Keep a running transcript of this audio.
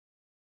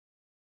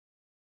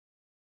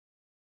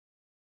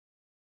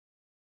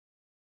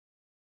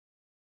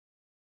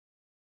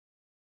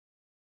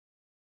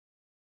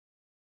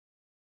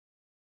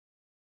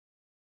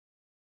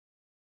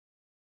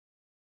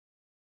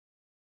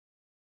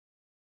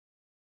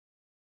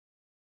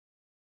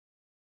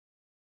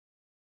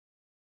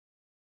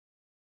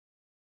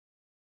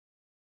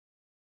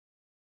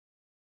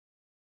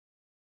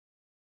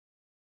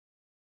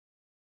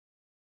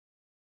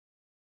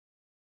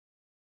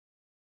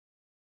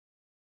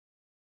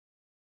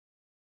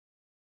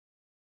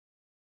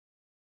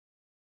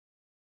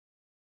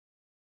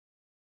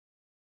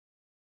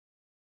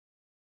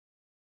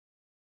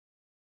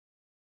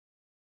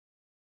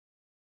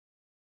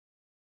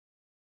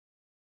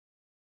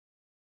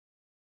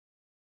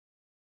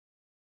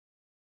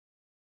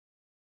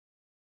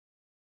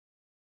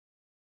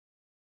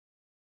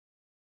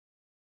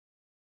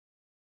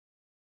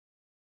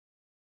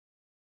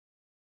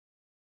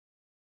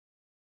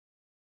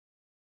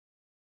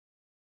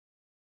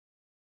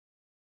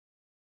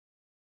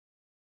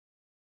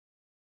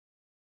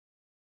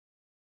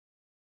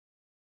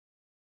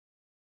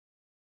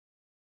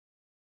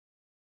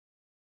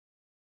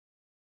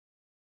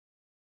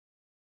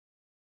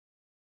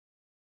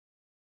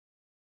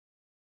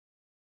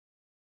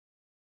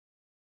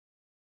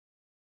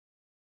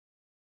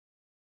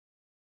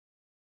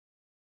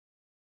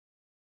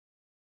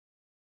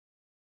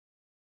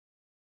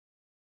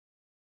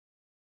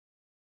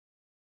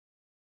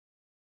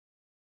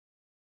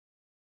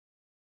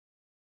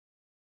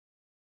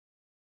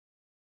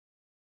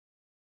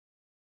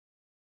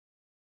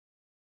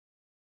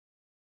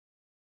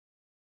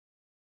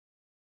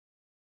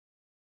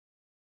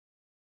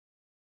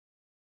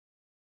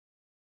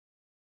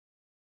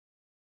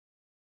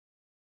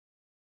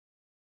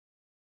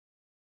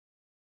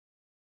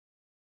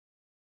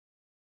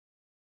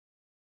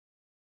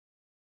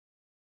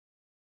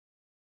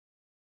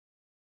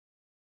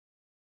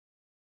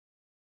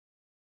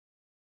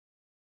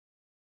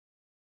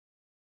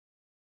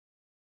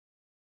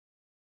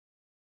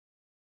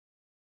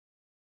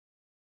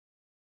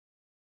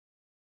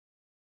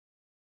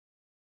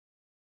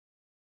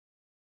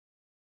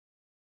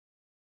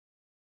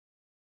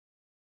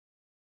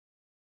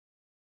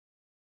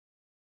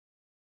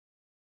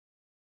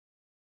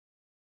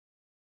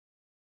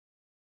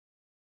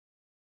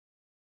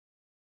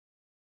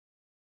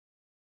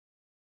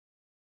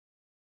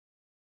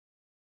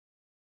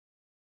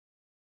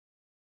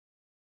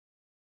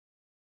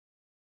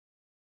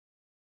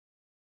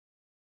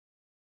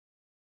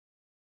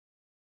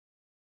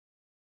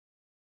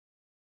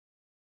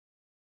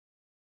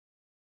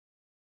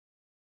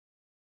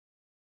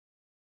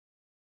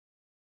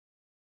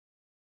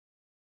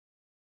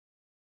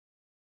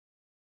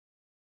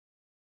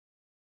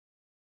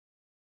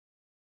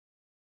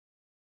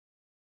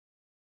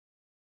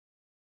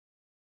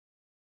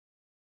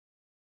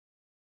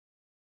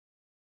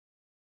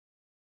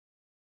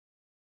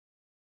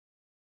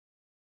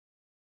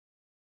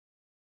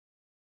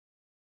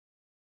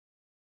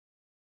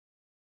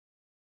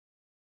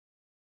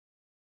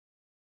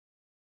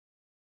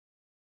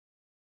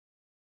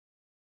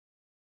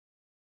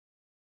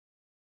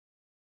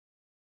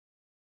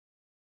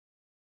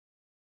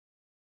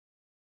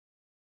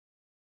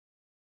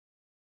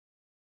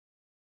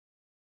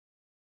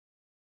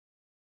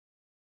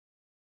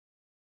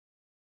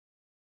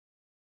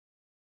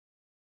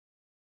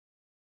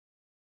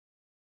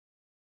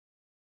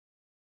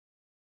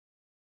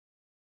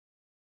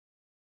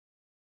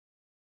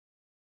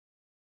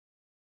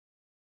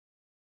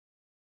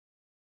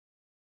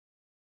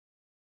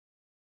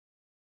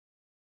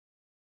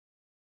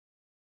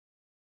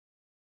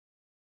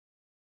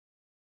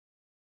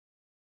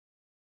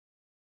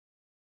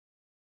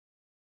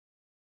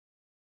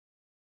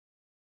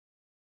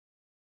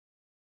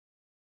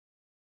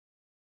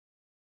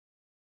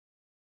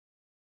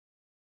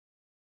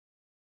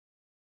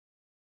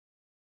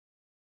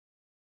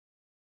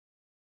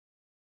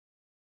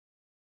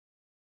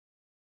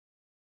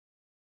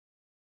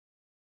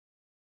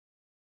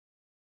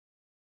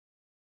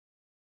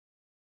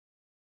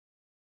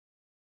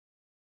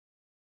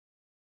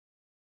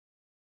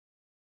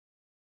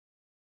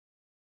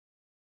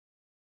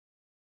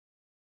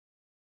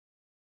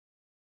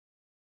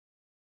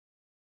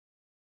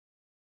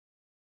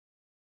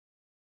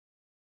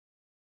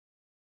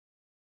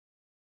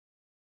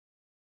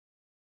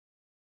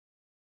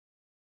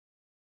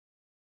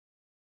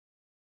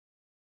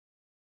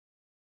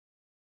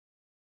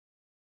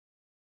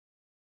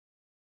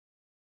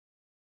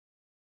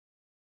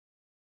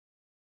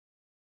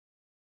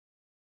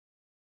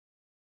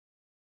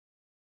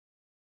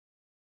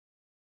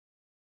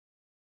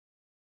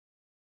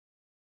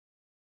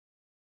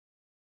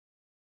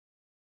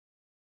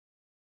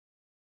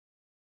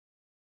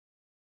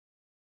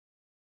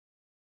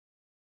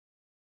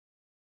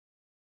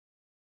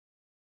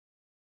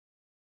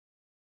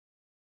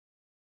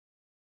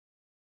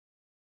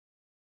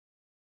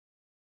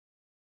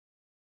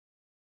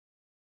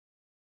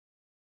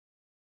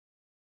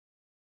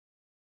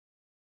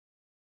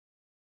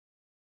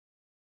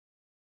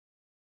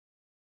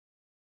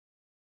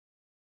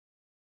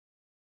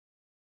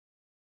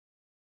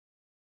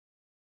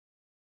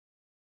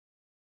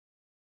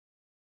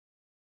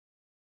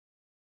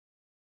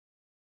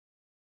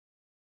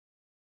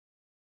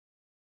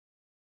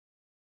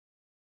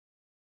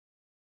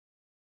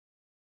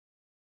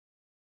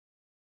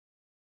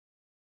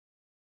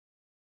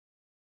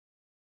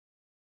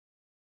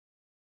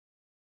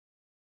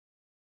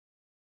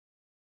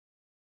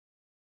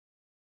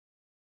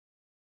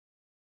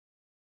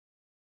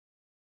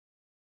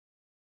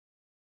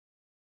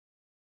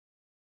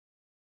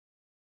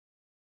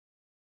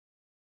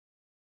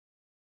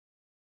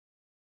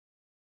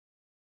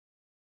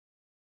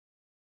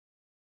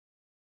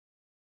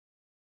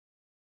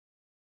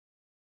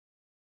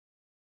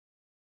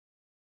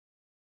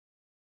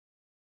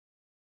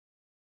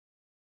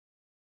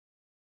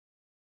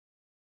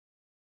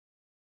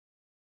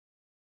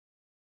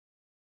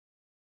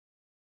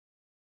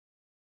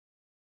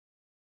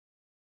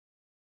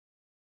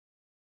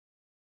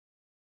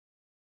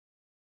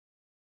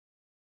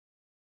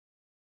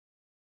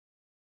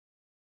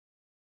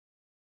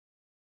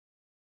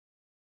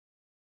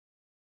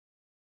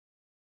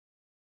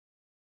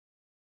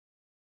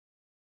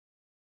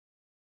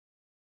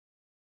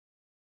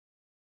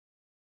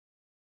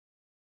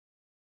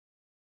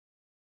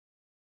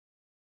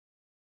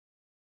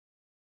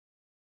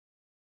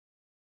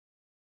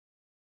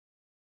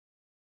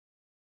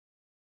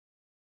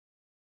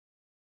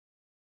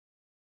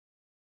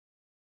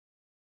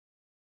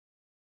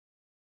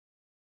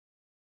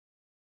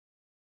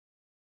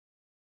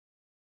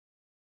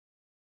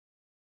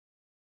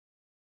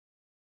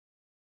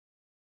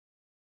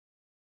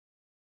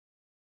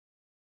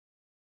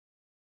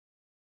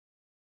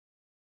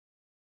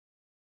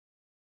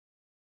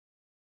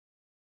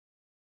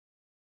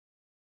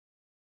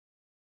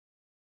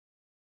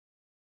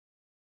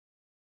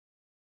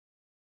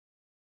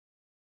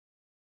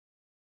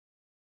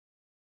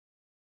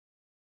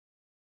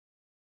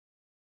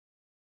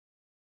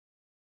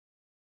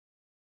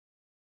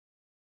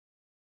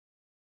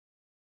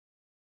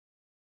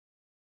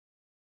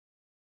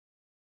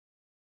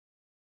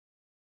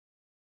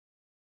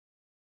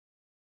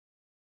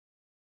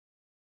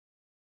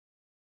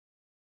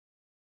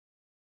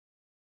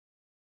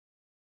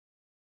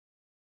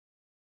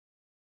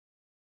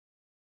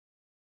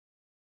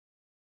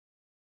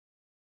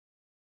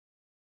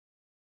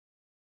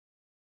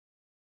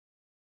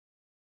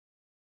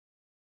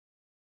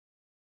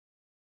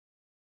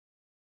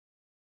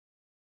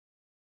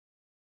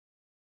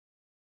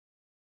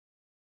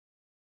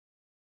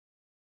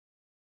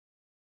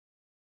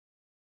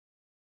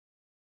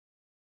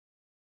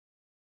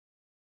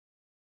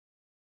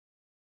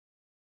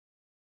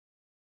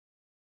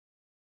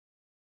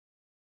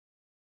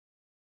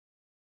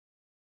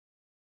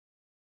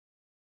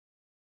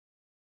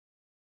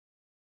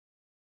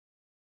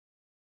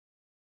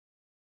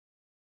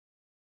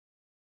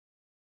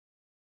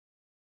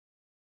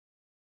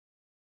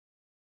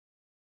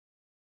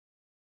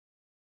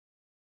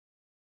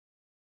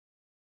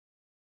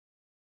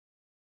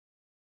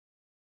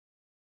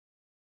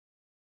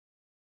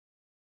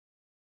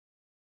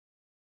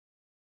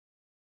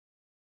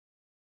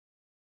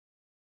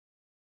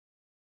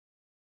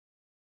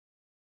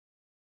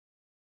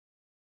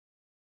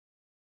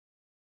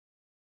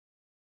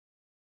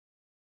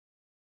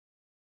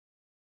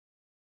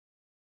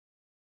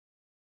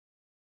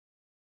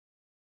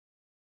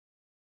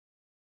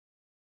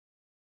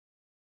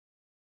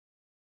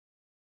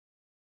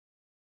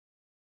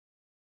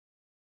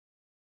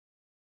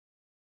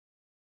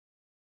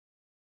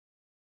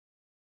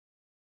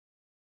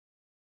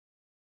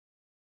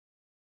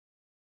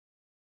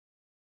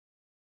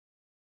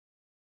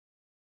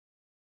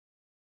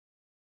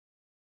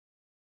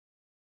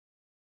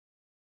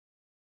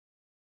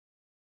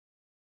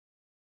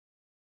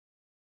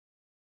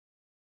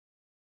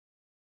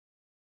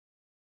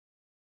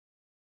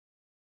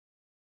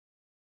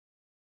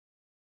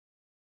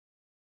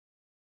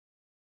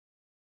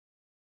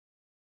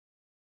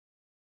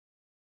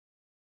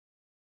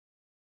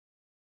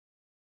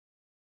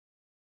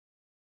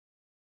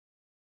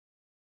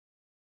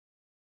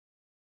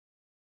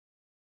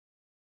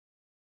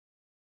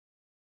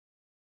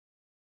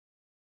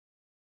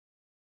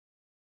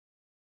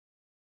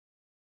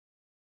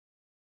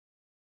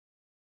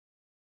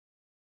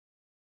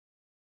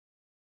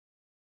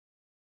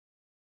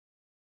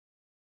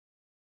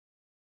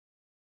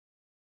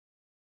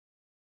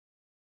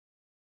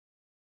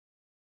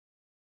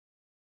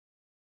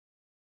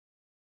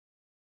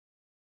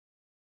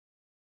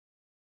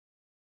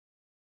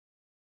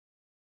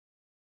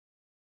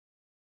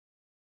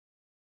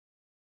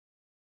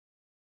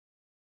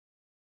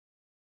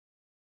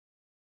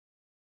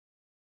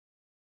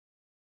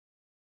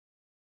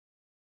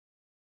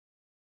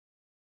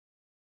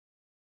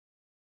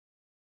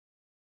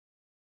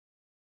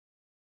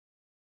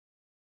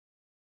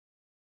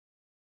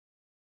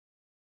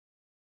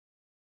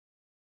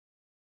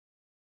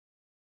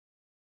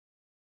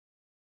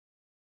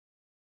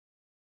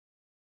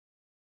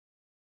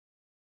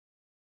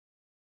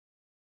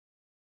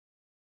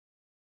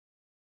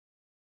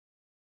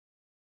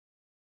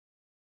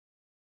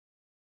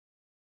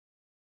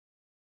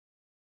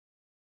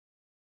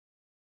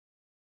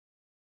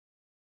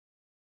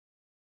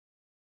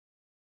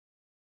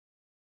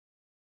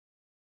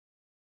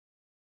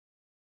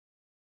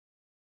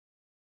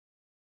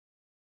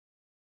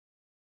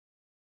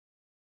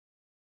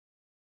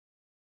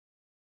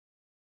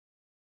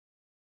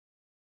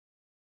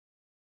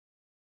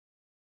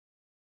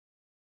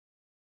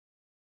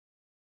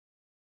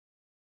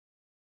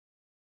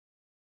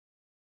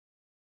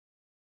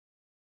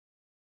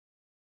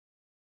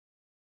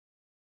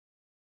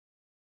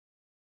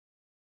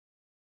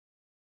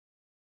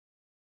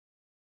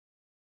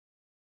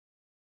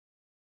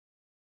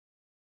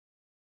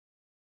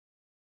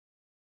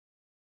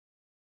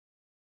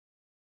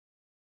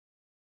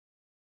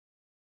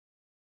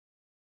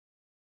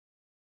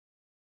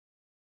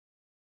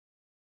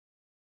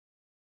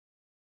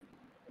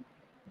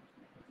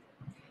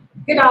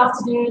Good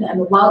afternoon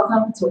and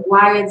welcome to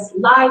WIRRED's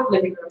live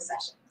living room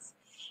sessions.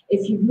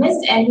 If you've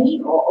missed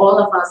any or all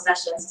of our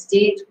sessions to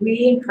date,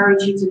 we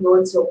encourage you to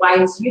go to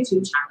WIRRED's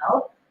YouTube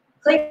channel,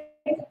 click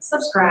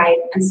subscribe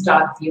and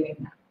start viewing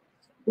them.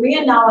 We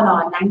are now in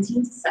our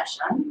 19th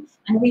session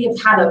and we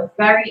have had a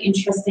very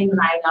interesting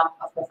lineup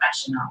of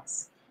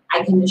professionals.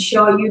 I can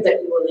assure you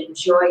that you will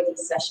enjoy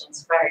these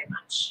sessions very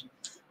much.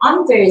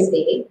 On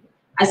Thursday,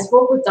 I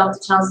spoke with Dr.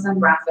 Charleston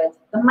Bradford,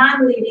 the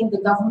man leading the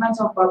government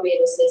of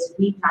Barbados'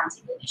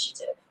 replanting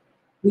initiative.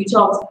 We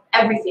talked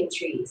everything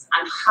trees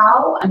and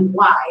how and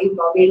why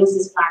Barbados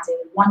is planting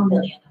 1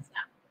 million of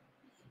them.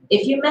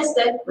 If you missed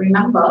it,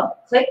 remember,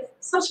 click,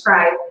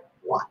 subscribe,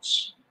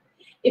 watch.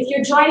 If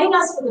you're joining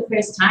us for the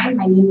first time,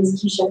 my name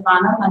is Kiesha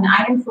Farnum and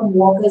I am from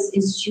Walker's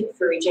Institute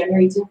for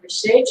Regenerative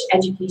Research,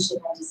 Education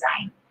and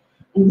Design.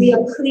 And we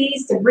are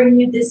pleased to bring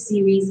you this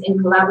series in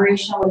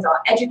collaboration with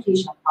our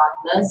education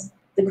partners,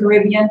 the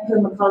Caribbean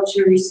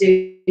Permaculture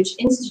Research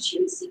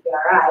Institute,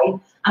 CPRI,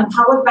 and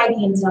powered by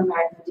the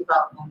Inter-American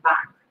Development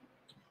Bank.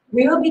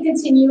 We will be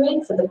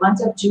continuing for the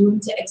month of June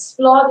to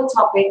explore the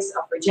topics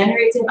of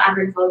regenerative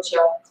agriculture,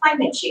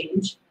 climate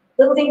change,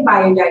 building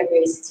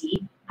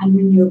biodiversity, and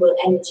renewable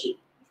energy.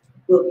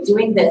 We'll be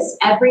doing this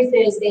every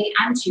Thursday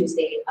and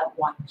Tuesday at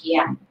 1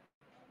 p.m.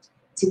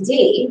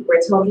 Today,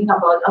 we're talking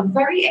about a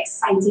very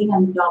exciting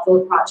and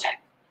novel project,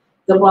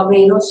 the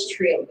Barbados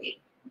Trailway.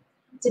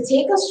 To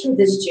take us through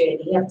this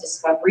journey of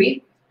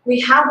discovery, we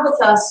have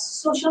with us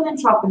social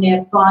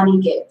entrepreneur Barney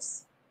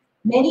Gibbs.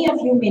 Many of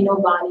you may know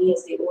Barney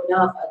as the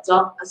owner of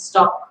Adopt a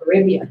Stop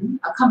Caribbean,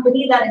 a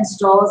company that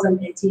installs and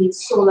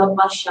maintains solar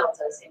bus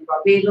shelters in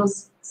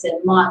Barbados,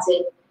 St.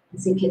 Martin, and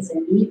St. Kitts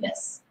and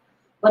Nevis.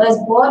 But as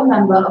board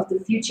member of the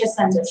Future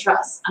Center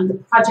Trust and the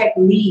project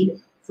lead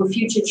for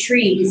Future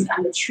Trees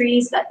and the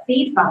Trees That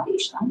Feed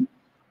Foundation,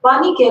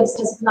 Barney Gibbs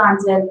has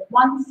planted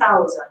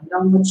 1,000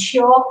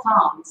 mature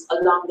palms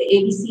along the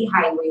ABC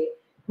Highway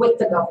with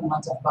the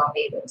government of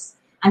Barbados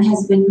and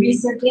has been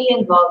recently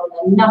involved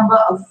in a number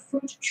of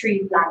fruit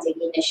tree planting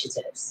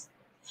initiatives.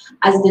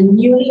 As the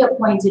newly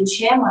appointed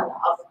chairman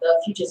of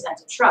the Future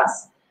Center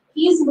Trust,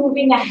 he is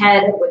moving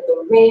ahead with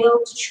the Rail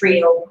to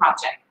Trail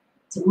project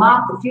to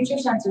mark the Future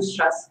Center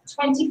Trust's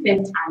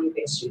 25th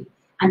anniversary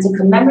and to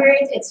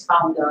commemorate its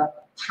founder,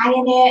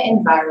 pioneer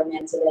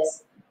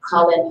environmentalist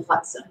Colin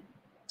Hudson.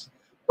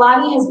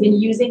 Barney has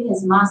been using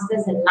his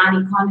master's in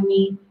land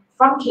economy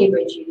from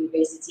Cambridge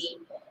University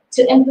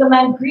to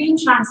implement green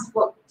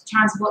transport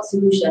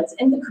solutions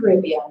in the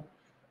Caribbean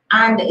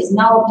and is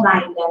now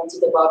applying them to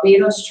the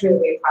Barbados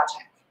Trailway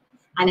Project,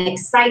 an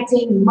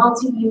exciting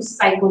multi-use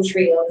cycle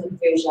trail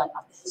conversion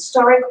of the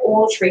historic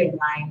old train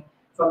line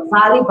from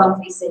Valley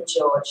Bulkeley St.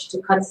 George to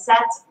Conset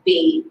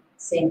Bay,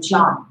 St.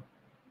 John.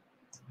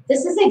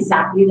 This is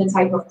exactly the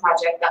type of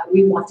project that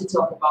we want to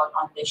talk about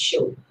on this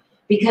show,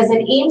 because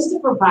it aims to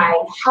provide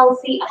a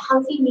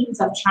healthy means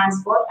of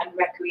transport and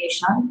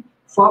recreation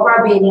for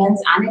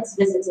Barbadians and its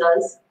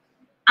visitors,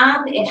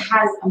 and it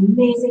has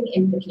amazing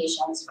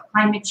implications for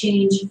climate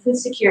change, food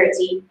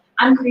security,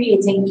 and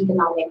creating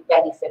economic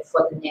benefit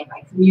for the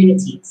nearby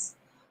communities.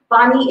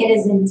 Barney, it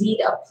is indeed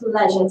a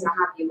pleasure to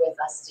have you with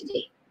us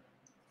today.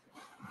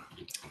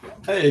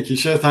 Hey,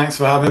 Kiesha, thanks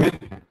for having me.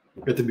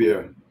 Good to be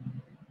here.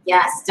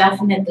 Yes,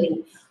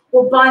 definitely.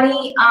 Well,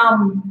 Barney,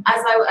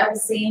 as I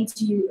was saying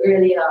to you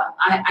earlier,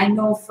 I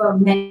know for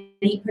many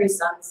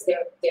persons,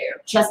 they're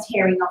just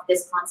hearing of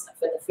this concept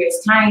for the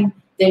first time.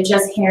 They're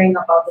just hearing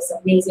about this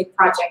amazing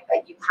project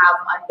that you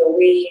have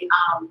underway.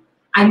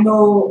 I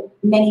know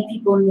many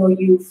people know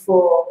you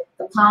for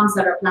the palms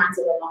that are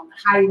planted along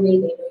the highway.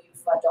 They know you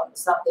for Adopt a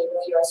Stop. They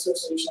know your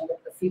association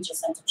with the Future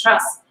Center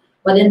Trust.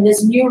 But in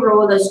this new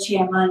role as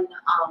chairman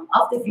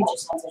of the Future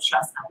Center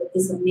Trust and with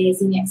this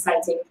amazing,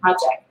 exciting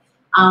project,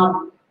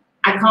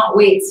 I can't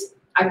wait.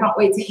 I can't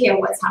wait to hear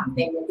what's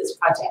happening with this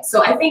project.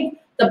 So I think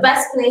the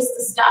best place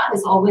to start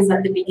is always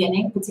at the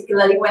beginning,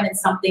 particularly when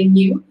it's something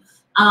new.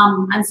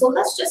 And so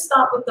let's just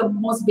start with the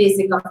most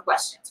basic of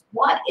questions.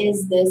 What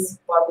is this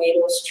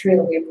Barbados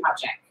Trailway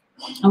Project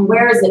and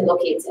where is it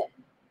located?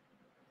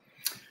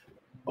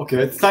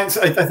 Okay, thanks.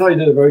 I thought you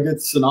did a very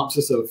good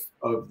synopsis of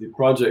the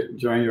project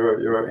during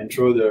your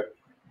intro there.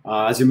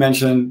 As you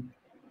mentioned,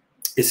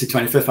 it's the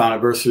 25th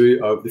anniversary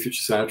of the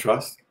Future Center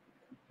Trust.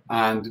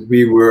 And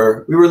we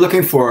were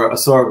looking for a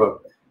sort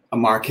of a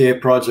marquee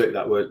project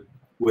that would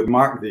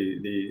mark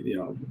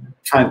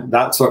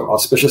that sort of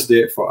auspicious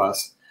date for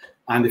us.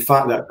 And the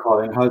fact that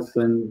Colin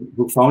Hudson,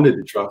 who founded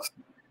the trust,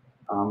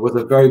 was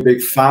a very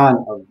big fan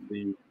of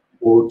the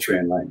old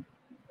train line.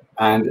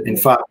 And in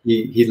fact,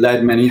 he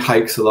led many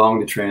hikes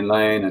along the train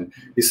line and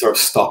these sort of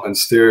stop and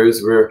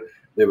stares where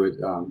they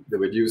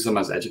would use them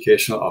as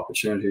educational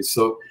opportunities.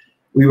 So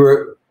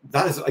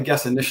that is, I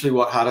guess, initially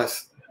what had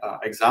us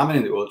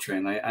examining the old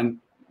train line, and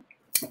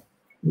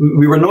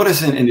we were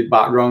noticing in the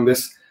background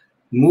this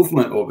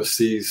movement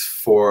overseas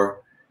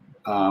for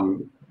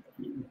to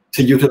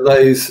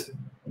utilize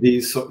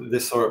this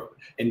sort of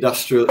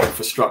industrial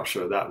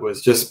infrastructure that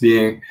was just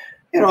being,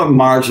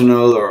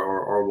 marginal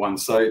or one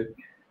side.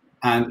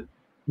 And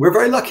we're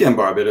very lucky in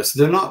Barbados.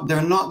 There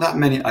are not that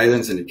many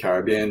islands in the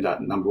Caribbean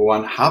that, number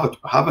one, have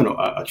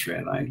a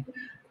train line.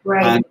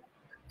 Right.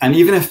 And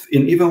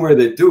even where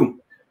they do,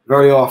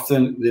 very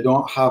often they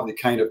don't have the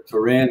kind of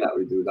terrain that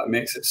we do that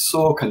makes it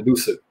so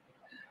conducive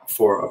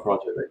for a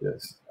project like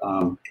this.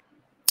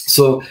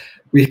 So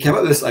we came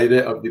up with this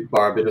idea of the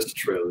Barbados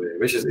Trailway,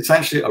 which is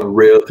essentially a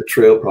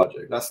rail-to-trail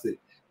project. That's the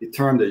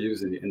term they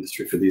use in the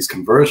industry for these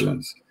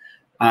conversions.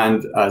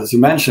 And as you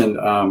mentioned,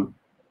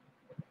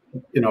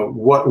 you know,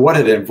 what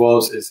it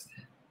involves is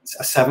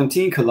a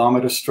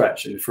 17-kilometer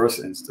stretch in the first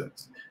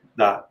instance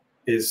that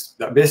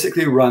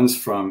basically runs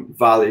from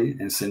Valley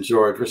in St.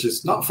 George, which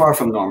is not far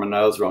from Norman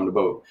Niles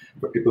roundabout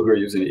for people who are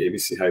using the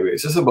ABC highway.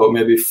 It's just about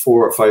maybe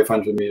 400 or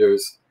 500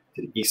 meters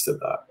to the east of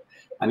that.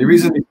 And the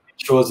reason we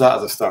chose that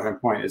as a starting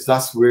point is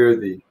that's where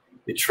the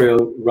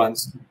trail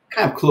runs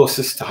kind of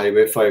closest to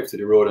Highway 5 to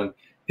the road, and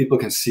people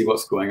can see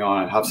what's going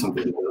on and have some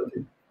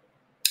visibility.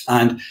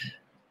 And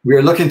we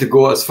are looking to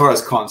go as far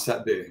as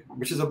Conset Bay,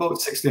 which is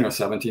about 16 or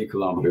 17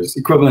 kilometers,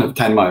 equivalent of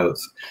 10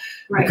 miles.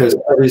 Right. Because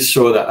studies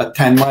show that a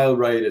 10-mile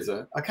ride is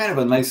a kind of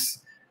a nice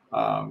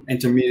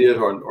intermediate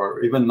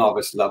or even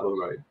novice level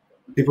ride.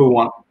 People who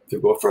want to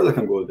go further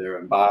can go there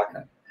and back.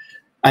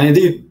 And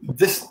indeed,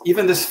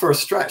 even this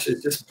first stretch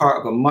is just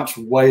part of a much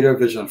wider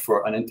vision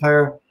for an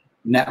entire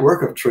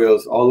network of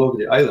trails all over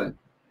the island.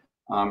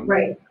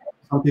 Right.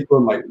 Some people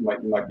might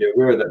be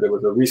aware that there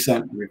was a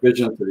recent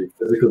revision to the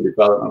physical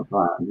development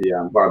plan,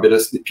 the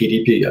Barbados, the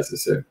PDP, as they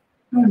say.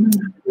 We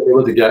were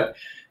able to get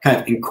kind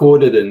of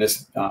encoded in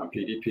this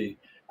PDP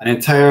an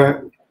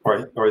entire,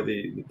 or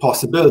the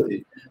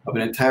possibility of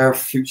an entire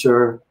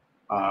future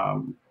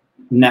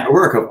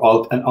network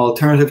of an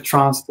alternative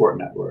transport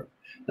network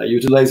that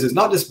utilizes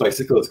not just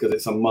bicycles, because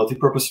it's a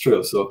multi-purpose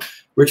trail. So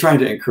we're trying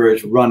to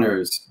encourage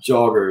runners,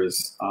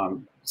 joggers,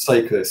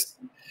 cyclists,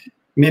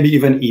 maybe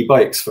even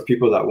e-bikes for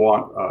people that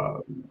want,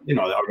 you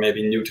know, that are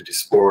maybe new to the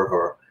sport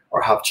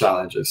or have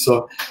challenges.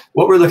 So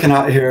what we're looking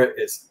at here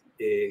is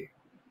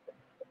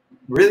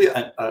really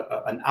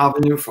an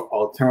avenue for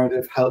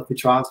alternative healthy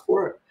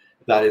transport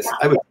that is,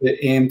 I would say,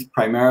 aimed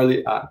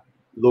primarily at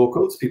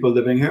locals, people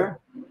living here,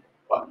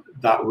 but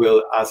that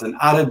will, as an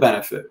added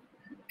benefit,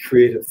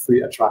 create a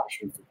free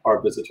attraction for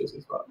our visitors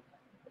as well.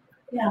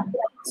 Yeah.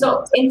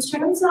 So in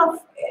terms of,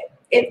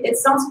 it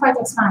sounds quite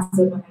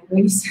expansive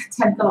when you said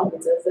 10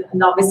 kilometers. A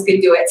novice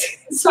could do it.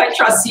 So I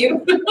trust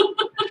you.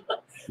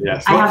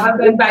 Yes. I haven't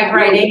been bike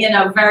riding in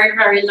a very,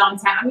 very long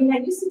time. I mean, I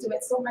used to do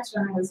it so much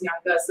when I was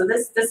younger. So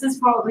this is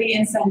probably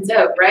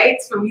incentive, right,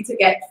 for me to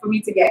get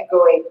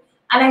going.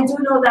 And I do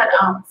know that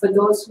for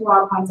those who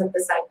are part of the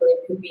cycling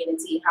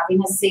community,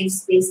 having a safe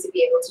space to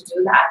be able to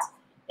do that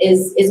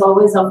is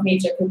always of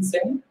major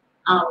concern.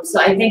 So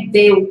I think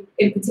they,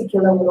 in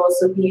particular, would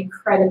also be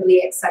incredibly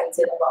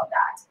excited about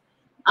that.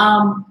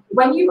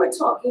 When you were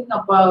talking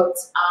about,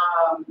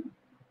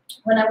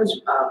 when I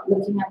was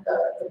looking at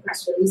the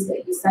press release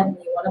that you sent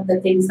me, one of the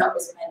things that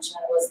was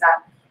mentioned was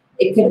that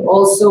it could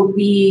also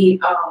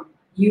be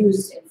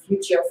used in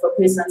future for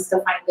persons to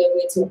find their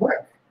way to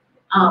work.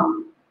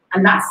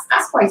 And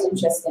that's quite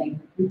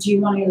interesting. Do you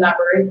want to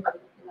elaborate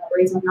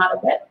on that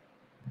a bit?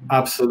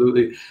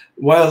 Absolutely.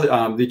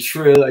 Well, the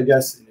trail, I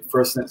guess, in the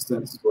first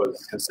instance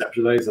was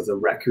conceptualized as a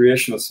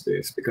recreational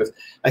space, because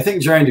I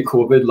think during the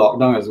COVID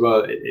lockdown as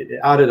well, it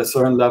added a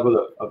certain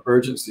level of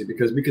urgency,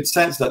 because we could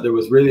sense that there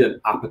was really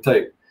an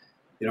appetite,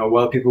 you know,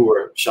 while people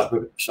were shut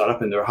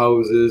up in their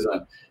houses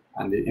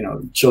and the, you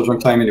know, children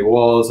climbing the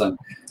walls, and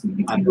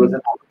there was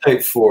an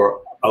appetite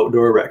for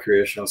outdoor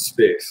recreational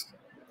space.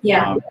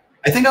 Yeah.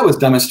 I think that was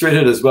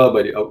demonstrated as well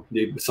by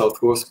the South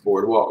Coast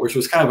Boardwalk, which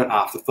was kind of an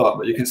afterthought,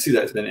 but you can see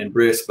that it's been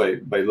embraced by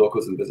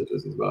locals and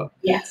visitors as well.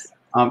 Yes.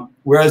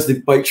 Whereas the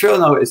bike trail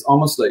now is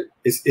almost like,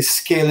 is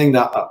scaling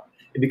that up.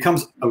 It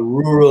becomes a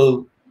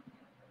rural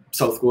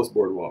South Coast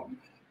Boardwalk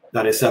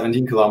that is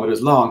 17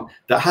 kilometers long,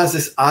 that has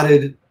this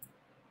added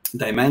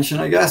dimension,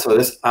 I guess, or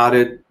this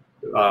added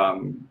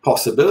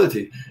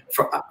possibility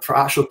for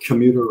actual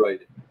commuter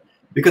riding.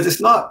 Because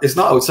it's not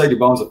outside the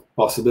bounds of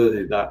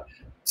possibility that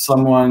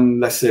someone,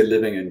 let's say,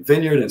 living in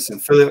Vineyard in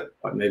St. Philip,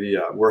 but maybe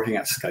working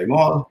at Sky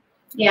Mall,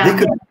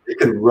 they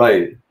could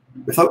ride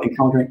without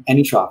encountering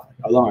any traffic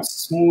along a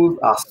smooth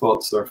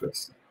asphalt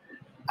surface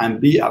and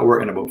be at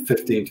work in about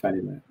 15,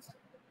 20 minutes.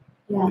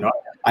 Yeah. You know?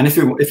 And if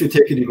you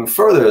take it even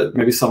further,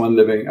 maybe someone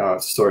living,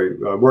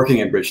 working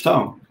in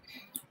Bridgetown,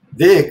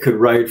 they could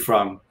ride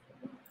from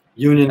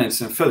Union and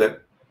St.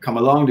 Philip, come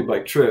along the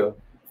bike trail,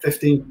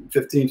 15,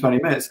 20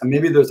 minutes, and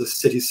maybe there's a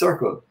city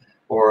circle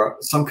or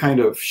some kind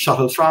of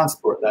shuttle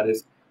transport that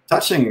is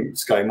touching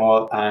Sky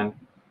Mall and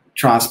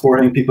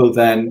transporting people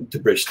then to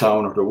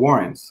Bridgetown or to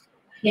Warrens.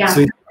 Yeah. So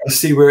you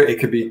see where it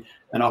could be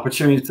an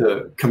opportunity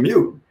to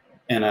commute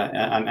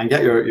and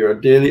get your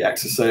daily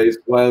exercise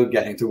while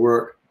getting to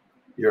work.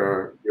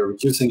 You're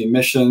reducing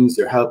emissions,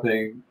 you're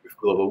helping with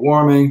global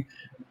warming,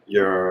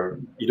 you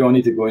don't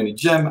need to go in the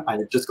gym, and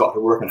you've just got to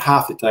work in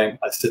half the time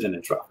as sitting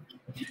in traffic.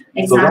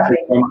 Exactly. So that's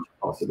very much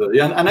a possibility.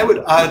 And I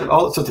would add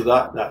also to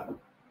that,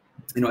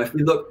 you know, if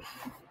we look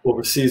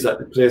overseas at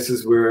the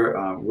places where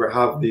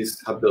have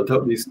built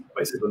up these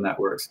bicycle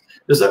networks,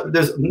 there's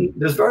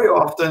very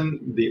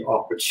often the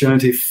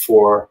opportunity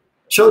for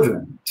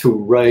children to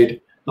ride,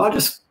 not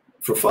just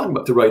for fun,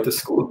 but to ride to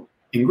school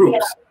in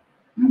groups.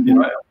 Yeah. You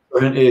know, at a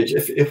certain age,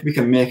 if we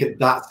can make it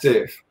that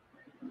safe.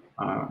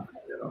 You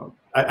know,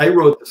 I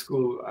rode to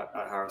school at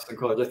Harrison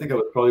College. I think I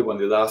was probably one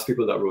of the last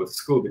people that rode to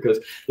school, because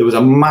there was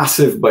a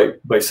massive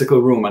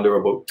bicycle room, and there were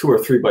about 2 or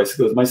 3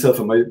 bicycles. Myself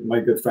and my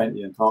good friend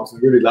Ian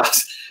Thompson, we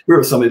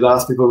were some of the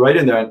last people right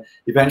in there, and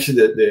eventually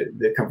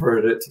they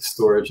converted it to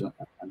storage and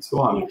so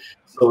on. Yeah.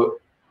 So,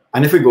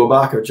 and if we go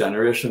back a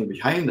generation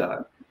behind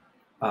that,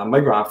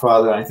 my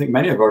grandfather, and I think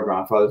many of our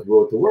grandfathers,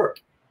 rode to work.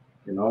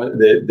 You know,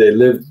 they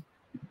lived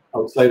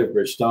outside of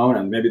Bridgetown,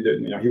 and maybe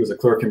you know, he was a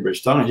clerk in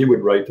Bridgetown, and he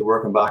would ride to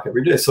work and back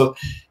every day. So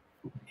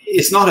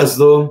it's not as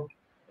though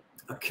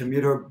a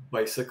commuter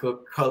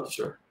bicycle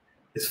culture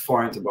is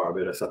foreign to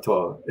Barbados at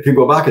all. If you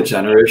go back a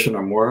generation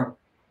or more,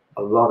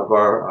 a lot of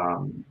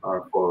our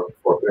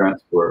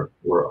parents were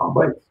on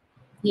bikes.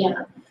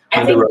 Yeah,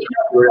 I think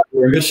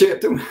we're in good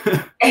shape too.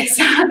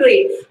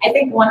 Exactly. I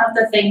think one of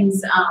the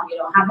things, you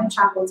know, having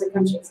traveled to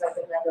countries like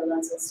the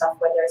Netherlands and stuff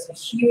where there's a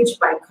huge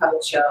bike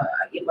culture,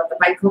 you know, the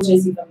bike culture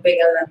is even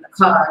bigger than the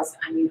cars,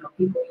 and you know,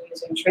 people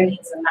using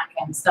trains and that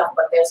kind of stuff.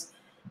 But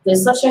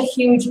there's such a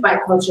huge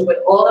bike culture with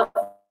all of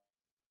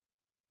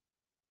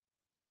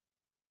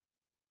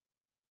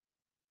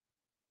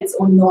its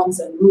own norms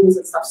and rules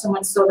and stuff, so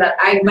much so that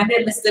when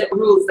they listed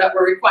rules that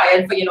were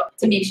required for, you know,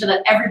 to make sure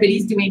that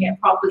everybody's doing it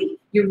properly,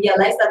 you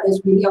realize that there's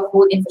really a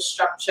whole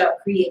infrastructure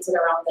created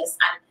around this,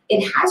 and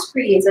it has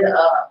created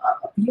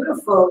a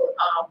beautiful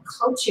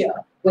culture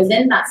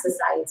within that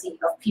society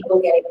of people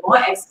getting more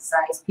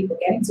exercise, people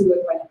getting to work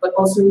running, but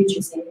also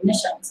reducing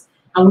emissions.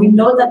 And we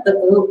know that the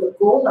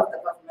goal of the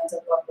government of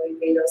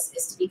Barbados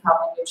is to be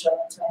carbon neutral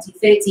in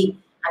 2030,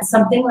 and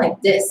something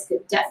like this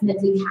could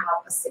definitely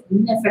have a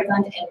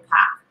significant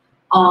impact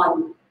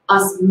on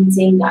us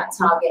meeting that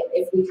target.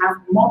 If we have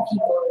more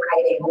people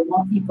riding,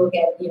 more people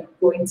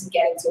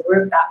going to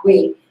work that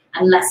way,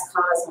 and less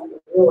cars on the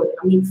road.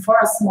 I mean, for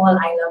a small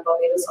island,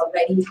 Barbados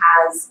already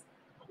has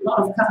a lot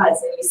of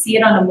cars, and you see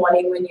it on the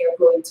morning when you're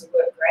going to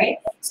work, right?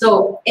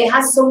 So it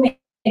has so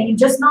many,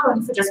 just not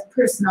only for just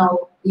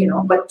personal, you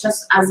know, but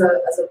just as a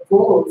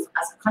goal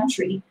as a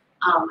country,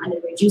 and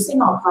in reducing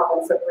our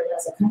carbon footprint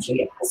as a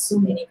country, it has so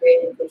many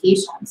great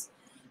implications.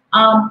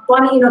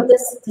 Bonnie, you know,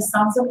 this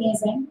sounds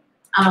amazing.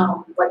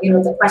 But you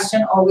know, the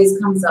question always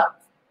comes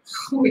up: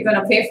 how are we going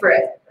to pay for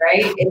it,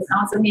 right? It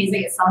sounds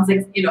amazing. It sounds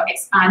like, you know,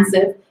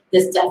 expansive.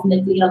 There's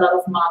definitely a lot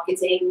of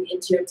marketing in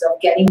terms of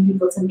getting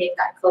people to make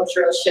that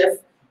cultural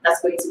shift.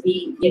 That's going to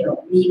be, you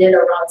know, needed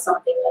around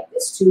something like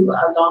this too,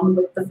 along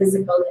with the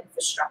physical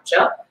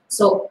infrastructure.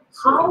 So,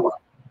 how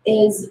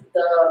is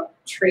the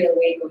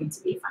trailway going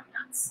to be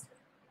financed?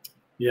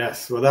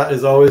 Yes, well, that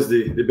is always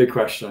the big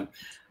question.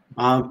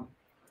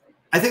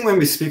 I think when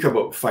we speak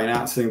about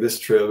financing this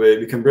trailway,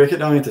 we can break it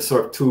down into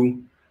sort of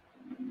two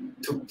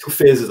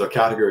phases or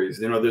categories.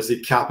 You know, there's the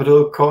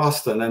capital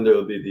cost, and then there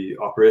will be the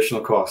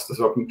operational cost, of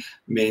sort of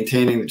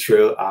maintaining the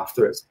trail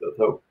after it's built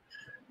out.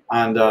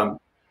 And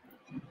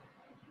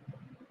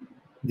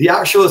the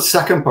actual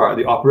second part,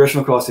 the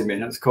operational cost, the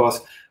maintenance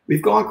cost,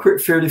 we've gone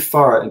fairly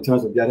far in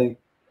terms of getting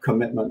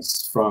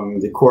commitments from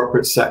the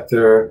corporate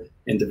sector,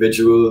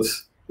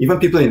 individuals, even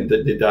people in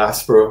the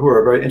diaspora who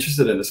are very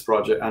interested in this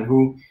project and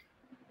who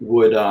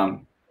would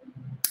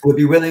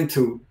be willing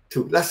to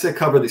let's say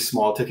cover the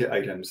small ticket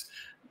items,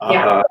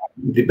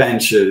 the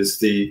benches,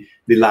 the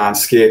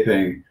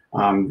landscaping,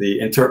 the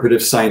interpretive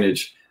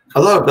signage,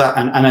 a lot of that,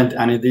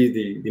 and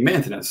indeed the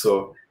maintenance.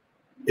 So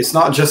it's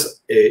not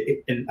just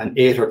an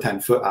 8 or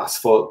 10 foot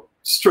asphalt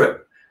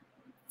strip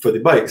for the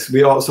bikes.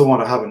 We also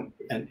want to have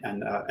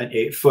an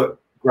 8 foot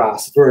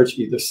grass verge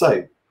either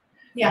side.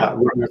 That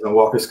runners and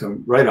walkers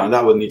can ride on.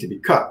 That will need to be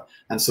cut.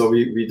 And so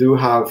we do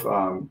have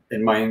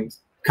in mind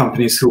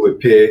companies who would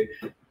pay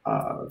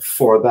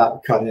for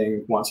that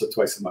cutting once or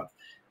twice a month.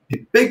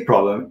 The big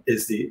problem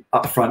is the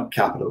upfront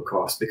capital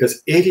cost,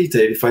 because 80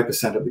 to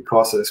 85% of the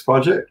cost of this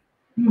project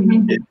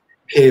is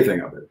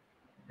paving of it.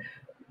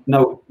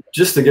 Now,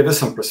 just to give us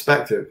some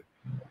perspective,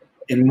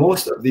 in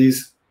most of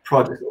these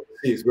projects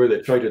overseas where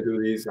they try to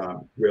do these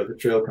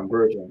rail-to-trail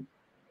conversion,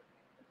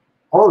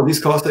 all of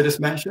these costs I just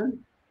mentioned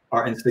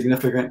are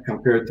insignificant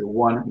compared to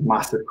one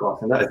massive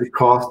cost, and that is the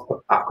cost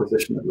of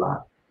acquisition of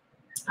land.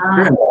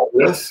 Here in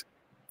Barbados,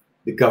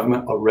 the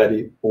government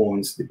already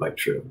owns the bike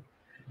trail.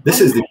 This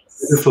is the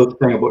beautiful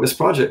thing about this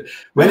project.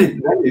 When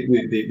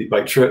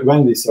the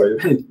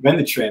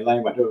train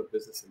line went out of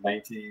business in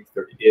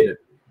 1938,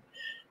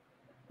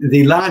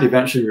 the land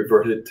eventually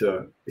reverted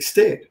to the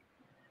state.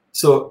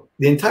 So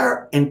the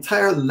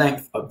entire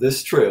length of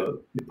this trail,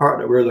 the part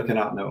that we're looking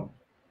at now,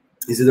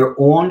 is either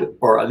owned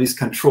or at least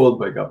controlled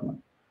by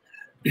government.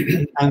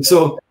 And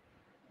so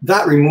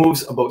that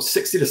removes about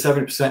 60 to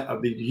 70%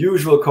 of the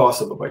usual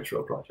cost of a bike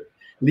trail project,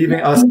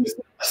 leaving us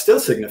a still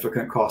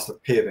significant cost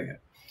of paving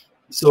it.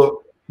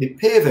 So the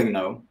paving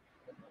now,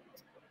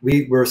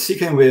 we're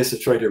seeking ways to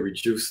try to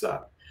reduce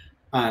that.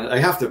 And I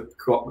have to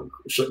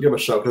give a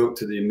shout out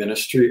to the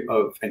Ministry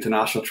of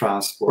International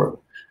Transport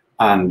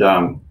and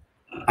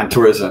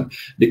Tourism,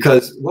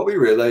 because what we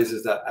realize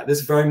is that at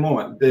this very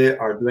moment, they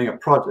are doing a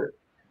project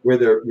where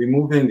they're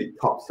removing the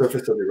top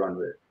surface of the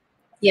runway.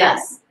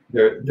 Yes.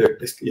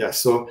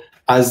 So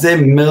as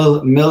they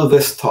mill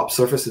this top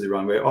surface of the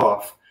runway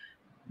off,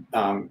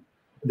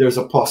 there's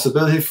a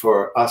possibility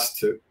for us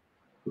to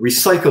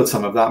recycle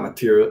some of that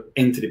material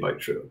into the bike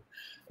trail.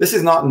 This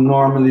is not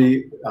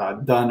normally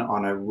done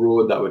on a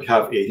road that would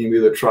have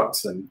 18-wheeler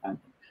trucks and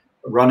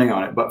running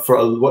on it, but for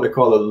what they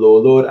call a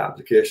low-load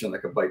application,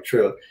 like a bike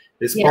trail,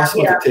 it's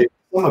possible to take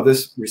some of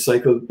this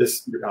recycled,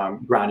 this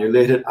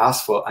granulated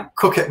asphalt and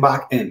cook it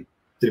back in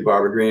to the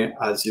Barber Green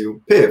as you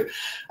pave.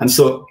 And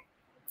so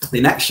the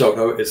next shout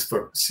out is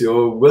for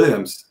CO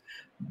Williams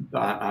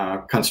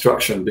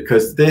Construction,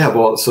 because they have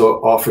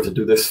also offered to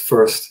do this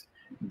first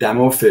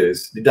demo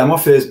phase. The demo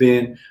phase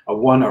being a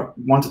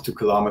 1 to 2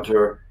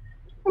 kilometer,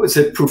 I would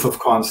say, proof of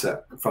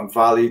concept from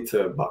Valley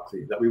to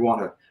Bulkeley, that we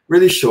want to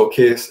really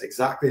showcase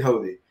exactly how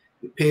the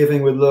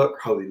paving would look,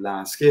 how the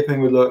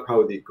landscaping would look,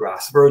 how the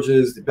grass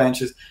verges, the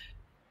benches,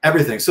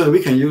 everything, so that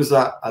we can use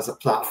that as a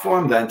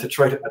platform then to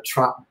try to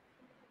attract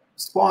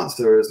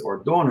sponsors or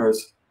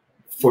donors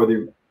for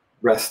the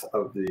rest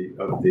of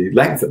the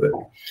length of it.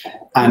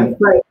 And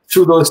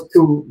through those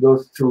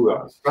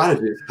two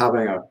strategies,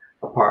 having a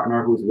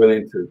partner who's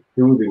willing to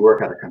do the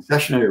work at a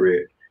concessionary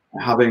rate,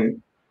 and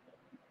having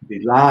the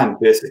land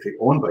basically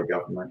owned by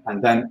government,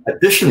 and then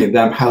additionally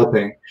them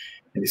helping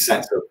in the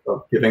sense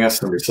of giving us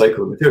some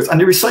recycled materials.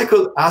 And the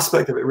recycled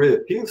aspect of it really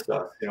appeals to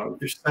us. You know,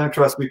 if you spend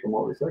trust, we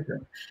promote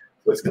recycling.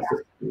 So it's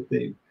consistent with the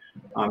theme.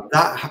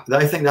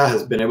 I think that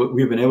has been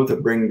we've been able to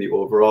bring the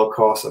overall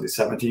cost of the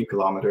 17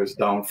 kilometers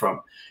down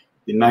from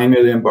the $9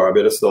 million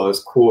Barbados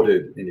dollars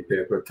quoted in the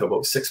paper to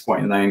about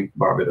 6.9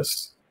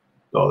 Barbados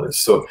dollars.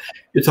 So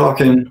you're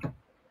talking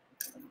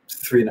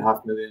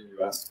 3.5 million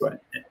US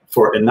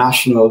for a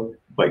national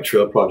bike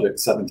trail project,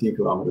 17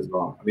 kilometers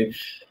long. I mean,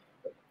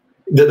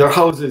 there are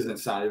houses in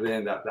Sandy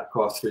Lane that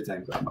cost 3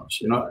 times that much,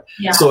 you know?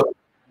 Yeah. So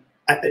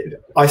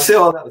I say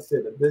all that to say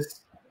that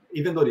this,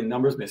 even though the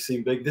numbers may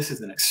seem big, this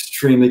is an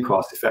extremely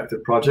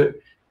cost-effective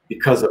project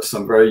because of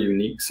some very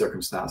unique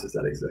circumstances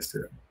that exist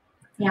here.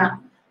 Yeah,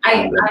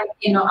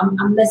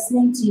 I'm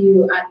listening to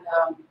you, and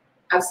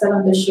I've said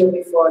on the show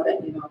before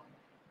that, you know,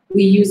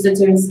 we use the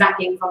term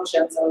stacking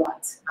functions a lot.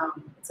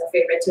 It's a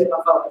favorite term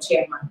of our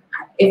chairman.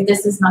 And if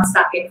this is not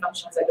stacking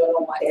functions, I don't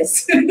know what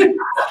is.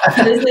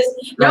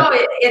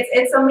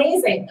 It's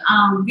amazing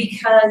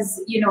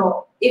because, you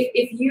know,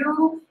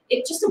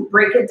 if just to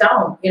break it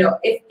down, you know,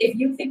 if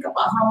you think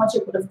about how much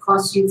it would have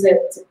cost you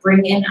to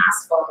bring in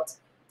asphalt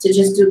to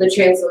just do the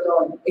trails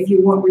alone, if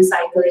you weren't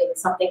recycling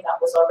something that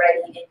was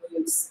already in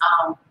use.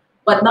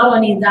 But not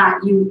only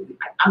that,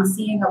 I'm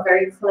seeing a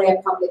very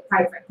clear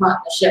public-private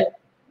partnership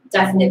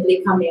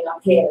definitely coming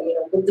up here, you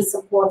know, with the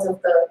support of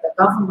the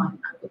government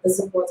and with the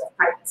support of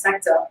private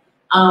sector.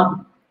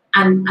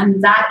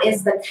 And that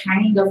is the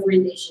kind of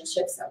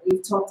relationships that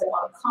we've talked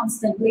about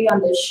constantly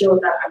on this show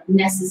that are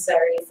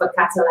necessary for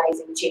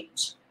catalyzing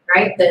change,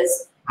 right?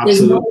 There's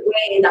no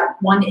way that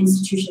one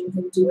institution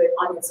can do it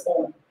on its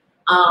own.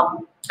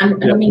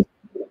 I mean,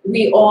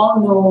 we all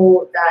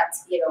know that,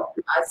 you know,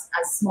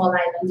 as small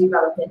island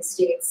developing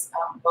states,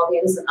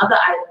 Barbados and other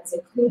islands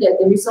included,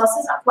 the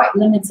resources are quite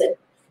limited.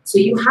 So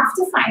you have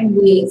to find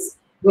ways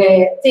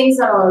where things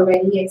that are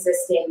already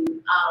existing,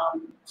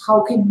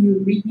 how can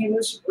you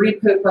reuse,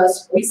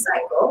 repurpose,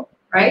 recycle,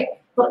 right?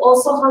 But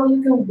also how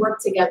you can work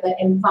together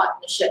in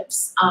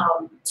partnerships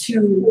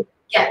to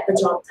get the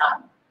job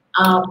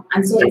done.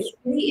 And so it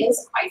really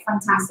is quite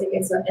fantastic.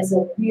 It's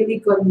a really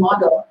good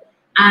model.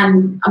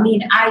 And I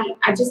mean,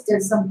 I just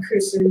did some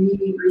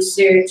cursory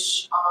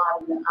research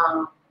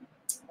on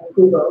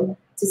Google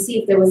to see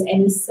if there was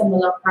any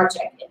similar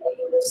project in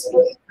the University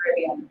of the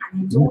Caribbean.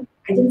 And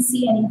I didn't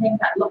see anything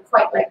that looked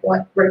quite like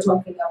what we're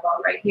talking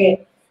about right here.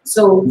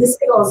 So this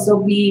could also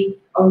be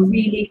a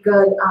really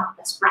good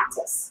best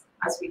practice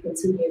as we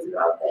continue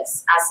throughout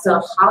this, as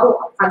to how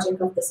a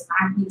project of this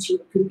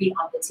magnitude could be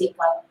undertaken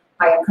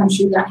by a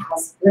country that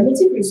has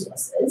limited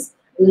resources,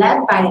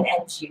 led by an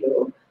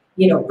NGO,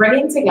 you know,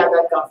 bringing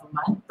together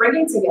government,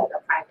 bringing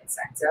together private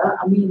sector.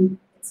 I mean,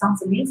 it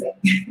sounds amazing.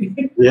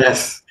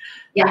 Yes.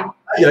 Yeah.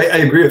 I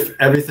agree with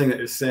everything that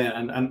you're saying,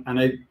 and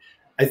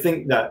I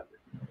think that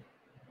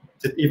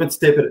to even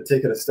take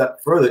it a step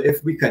further,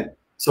 if we can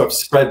sort of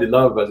spread the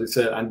love, as you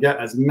said, and get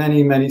as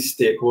many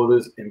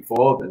stakeholders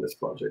involved in this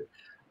project,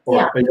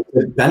 or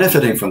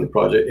benefiting from the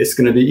project, it's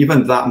going to be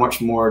even that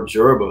much more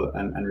durable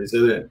and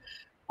resilient.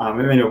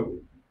 You know,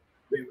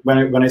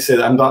 when I say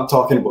that, I'm not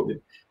talking about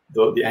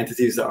the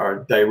entities that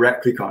are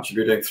directly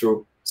contributing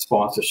through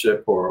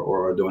sponsorship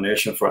or a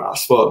donation for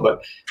asphalt,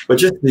 but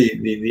just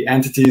the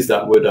entities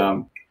that would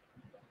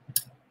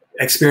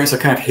experience a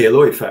kind of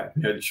halo effect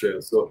near the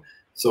trail.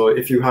 So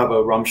if you have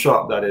a rum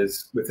shop that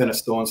is within a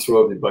stone's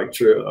throw of the bike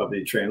trail, of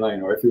the train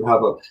line, or if you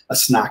have a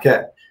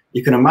snackette,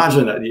 you can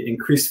imagine that the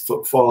increased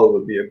footfall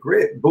would be a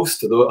great boost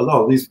to a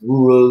lot of these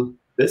rural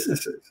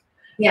businesses.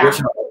 Yeah.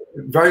 which are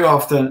very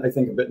often, I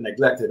think, a bit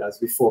neglected as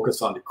we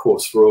focus on the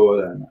coast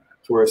road and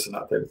tourists and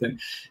that type of thing.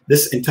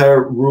 This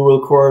entire rural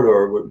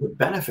corridor would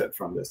benefit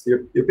from this.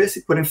 You're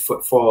basically putting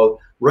footfall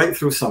right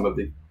through some of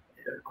the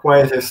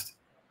quietest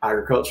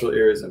agricultural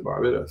areas in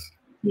Barbados.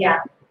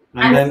 Yeah.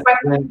 And it's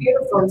quite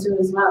beautiful too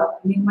as well.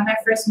 I mean, when I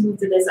first moved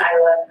to this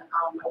island,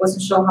 I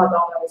wasn't sure how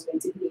long I was going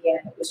to be in.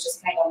 It was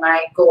just kind of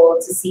my goal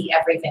to see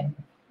everything.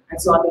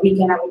 And so on the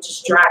weekend, I would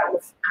just drive.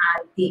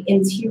 And the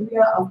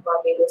interior of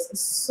Barbados is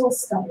so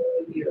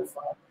stunningly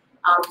beautiful.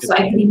 So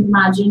I can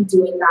imagine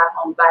doing that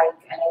on bike.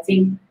 And I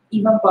think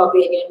even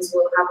Barbadians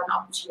will have an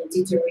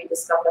opportunity to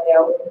rediscover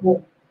their own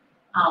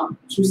home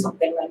through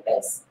something like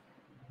this.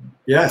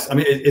 Yes, I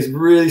mean, it's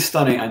really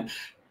stunning. And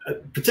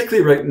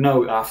particularly right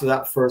now, after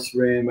that first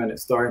rain, when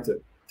it's starting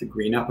to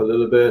green up a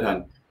little bit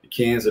and the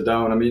canes are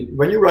down. I mean,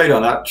 when you ride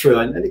on that trail,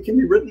 and it can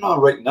be ridden on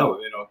right now,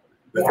 you know,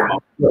 with the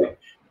mountain bike,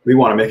 we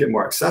want to make it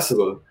more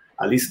accessible.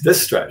 At least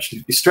this stretch.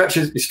 The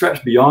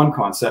stretch beyond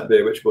Conset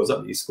Bay, which goes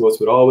up the East Coast,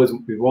 we would always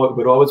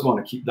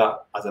want to keep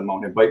that as a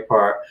mountain bike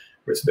part,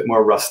 where it's a bit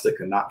more rustic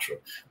and natural.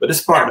 But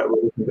this part that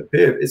we're looking to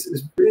pave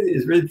is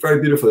really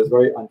very beautiful. It's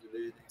very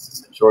undulating. It's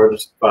St.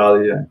 George's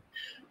Valley, and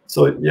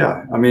so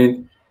yeah. I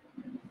mean,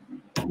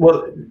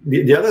 well,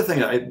 the other thing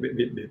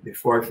that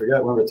before I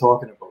forget, when we're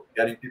talking about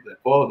getting people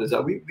involved, is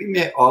that we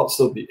may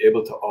also be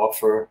able to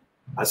offer,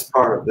 as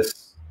part of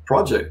this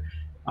project,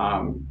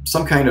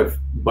 some kind of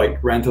bike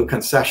rental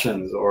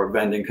concessions or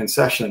vending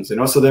concessions, you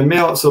know. So there may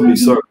also be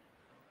sort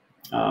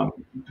of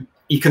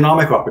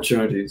economic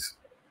opportunities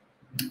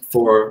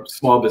for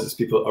small business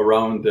people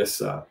around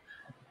this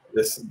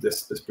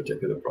this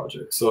particular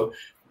project. So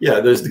yeah,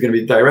 there's going to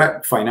be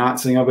direct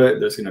financing of it.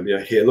 There's going to be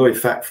a halo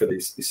effect for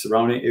these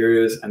surrounding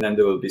areas, and then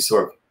there will be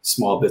sort of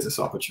small business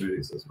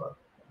opportunities as well.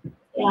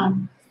 Yeah.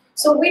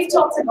 So we've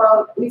talked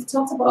about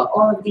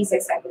all of these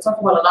exciting. We talked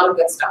about a lot of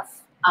good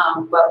stuff.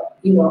 But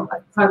you know,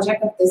 a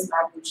project of this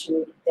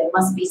magnitude, there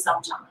must be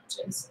some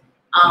challenges.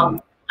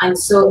 And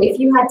so if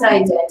you had to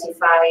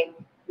identify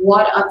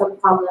what are the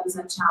problems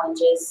and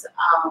challenges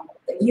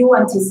that you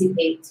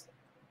anticipate,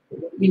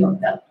 you know,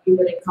 that you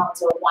would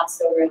encounter once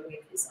the railway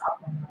is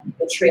up and running,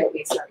 the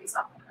trailway is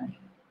up and running.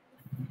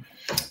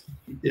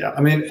 Yeah,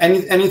 I mean,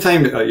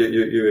 anytime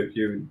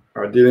you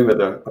are dealing with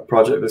a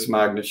project of this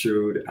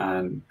magnitude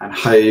and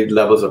high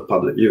levels of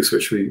public use,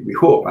 which we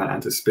hope and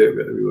anticipate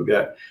that we will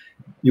get,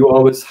 you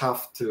always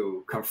have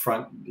to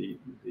confront the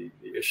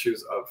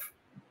issues of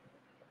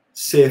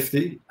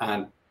safety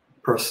and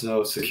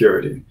personal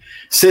security.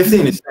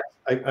 Safety, in a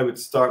sense, I would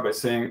start by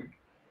saying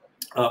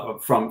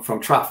from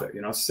traffic,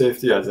 you know,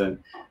 safety as in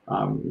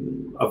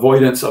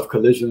avoidance of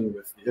collision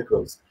with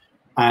vehicles.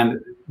 And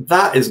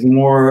that is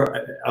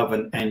more of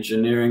an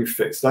engineering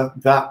fix.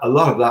 That a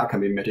lot of that can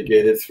be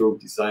mitigated through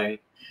design.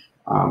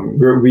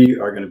 We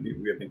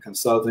have been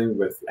consulting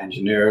with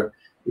engineer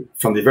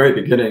from the very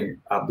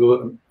beginning.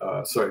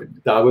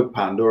 Dawood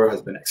Pandora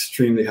has been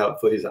extremely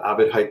helpful. He's an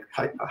avid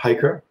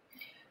hiker,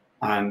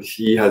 and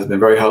he has been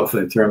very helpful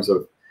in terms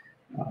of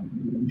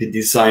the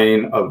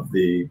design of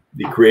the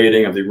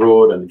grading of the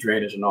road and the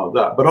drainage and all of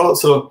that, but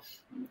also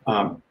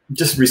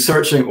just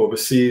researching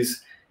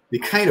overseas the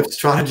kind of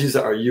strategies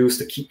that are used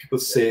to keep people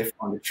safe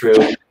on the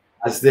trail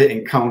as they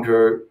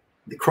encounter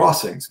the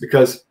crossings,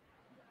 because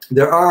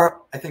there are,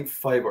 I think,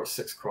 5 or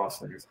 6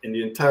 crossings in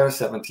the entire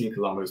 17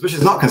 kilometers, which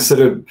is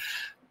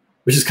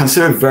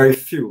considered very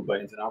few by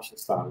international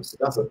standards. So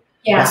that's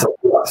a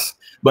plus.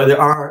 But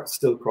there are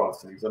still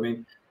crossings. I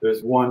mean,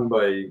 there's one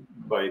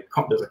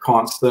there's a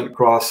constant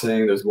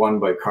crossing. There's one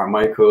by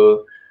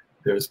Carmichael.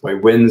 There's by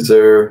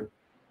Windsor,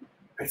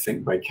 I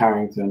think by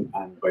Carrington,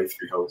 and by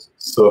Three Houses.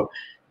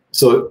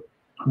 So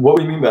what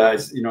we mean by that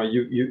is, you know,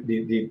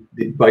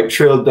 the bike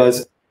trail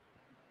does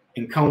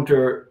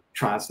encounter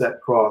Transnet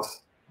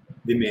cross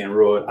the main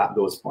road at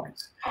those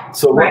points.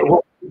 So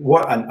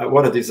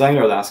what a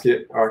designer,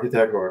 landscape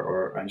architect,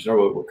 or engineer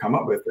will come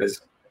up with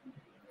is,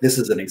 this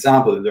is an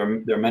example. There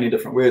are many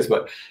different ways,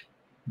 but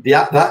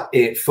that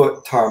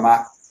 8-foot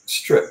tarmac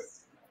strip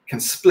can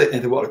split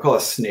into what I call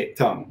a snake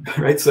tongue,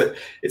 right? So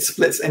it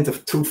splits into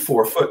 2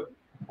 4-foot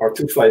or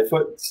 2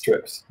 5-foot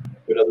strips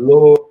with a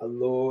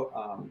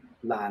low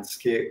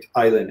landscaped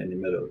island in the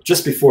middle,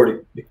 just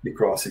before the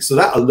crossing. So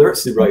that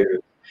alerts the rider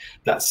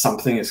that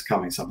something is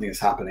coming, something is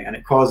happening, and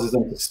it causes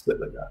them to split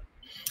like that.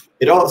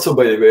 It also,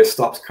 by the way,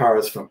 stops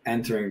cars from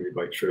entering the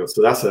bike trail.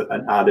 So that's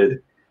an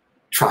added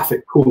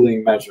traffic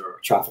cooling measure, or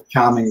traffic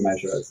calming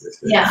measure, as they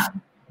say. Yeah.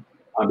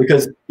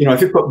 Because, you know, if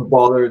you put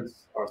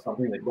bollards or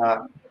something like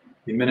that,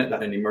 the minute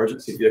that an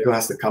emergency vehicle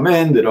has to come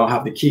in, they don't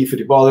have the key for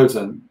the bollards,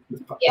 and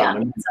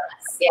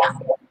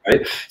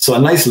right. So a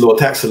nice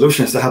low-tech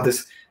solution is to have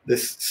this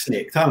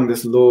snake tongue,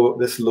 this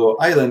low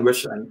island, with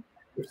some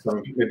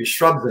maybe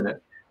shrubs in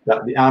it,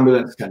 that the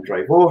ambulance can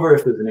drive over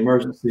if there's an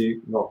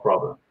emergency, no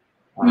problem.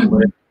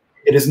 But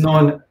it is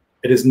known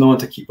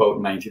to keep out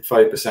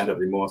 95% of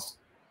the most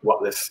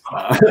whatless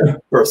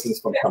persons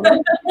from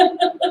coming.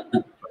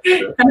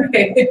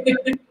 Okay.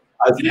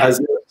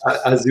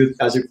 As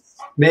you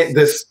make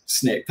this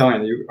snake town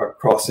and you are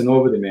crossing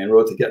over the main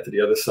road to get to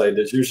the other side,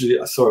 there's usually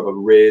a sort of a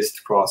raised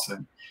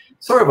crossing,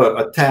 sort of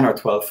a 10 or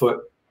 12 foot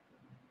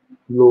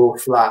low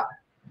flat,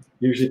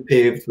 usually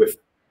paved with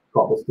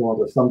cobblestones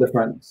or some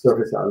different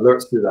surface that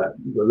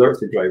alerts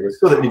the drivers,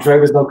 so that the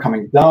drivers now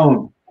coming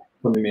down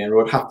from the main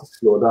road have to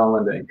slow down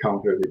when they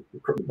encounter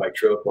the bike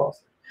trail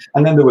crossing.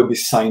 And then there would be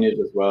signage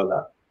as well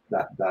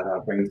that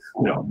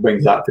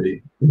brings that to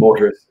the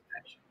motorist's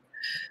attention.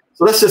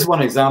 So that's just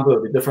one example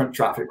of the different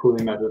traffic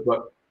cooling measures,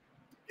 but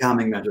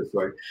calming measures,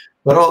 sorry.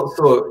 But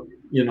also,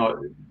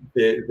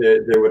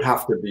 there would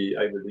have to be,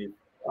 I believe,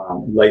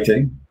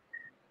 lighting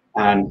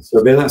and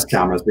surveillance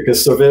cameras,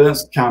 because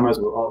surveillance cameras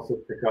will also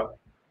pick up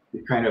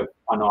the kind of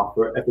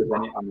if there's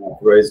any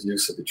unauthorized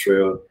use of the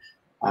trail.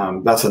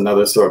 That's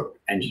another sort of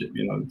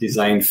engine,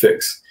 design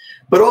fix.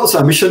 But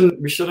also, we shouldn't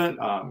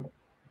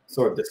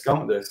sort of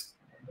discount this.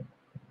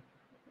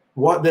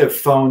 What they've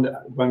found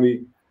when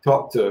we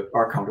talk to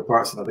our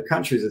counterparts in other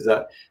countries is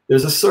that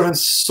there's a certain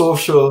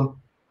social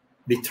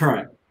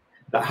deterrent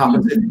that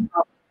happens if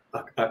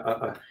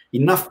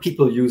enough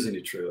people using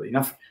the trail,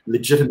 enough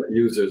legitimate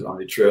users on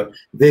the trail,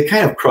 they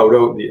kind of crowd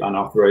out the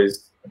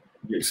unauthorized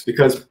use,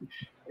 because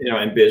in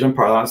Bajan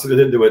parlance, they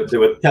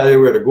would tell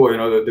you where to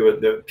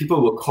go.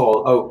 People will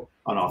call out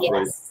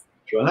unauthorized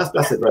trail, and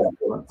that's a very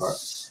important part.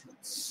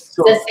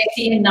 So, the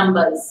safety in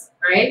numbers,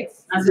 right?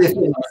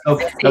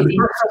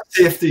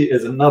 Safety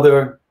is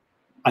another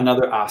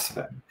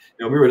aspect.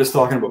 We were just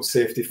talking about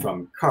safety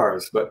from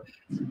cars, but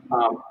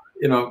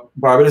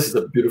Barbados is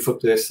a beautiful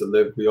place to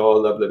live. We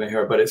all love living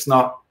here, but it's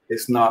not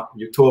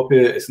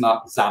utopia. It's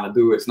not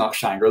Xanadu. It's not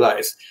Shangri-La.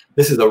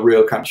 This is a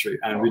real country,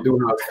 and we do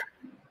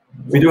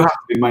have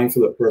to be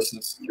mindful of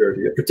personal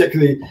security,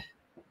 particularly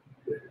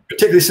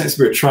since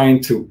we're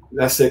trying to,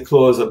 let's say,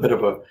 close a bit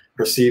of a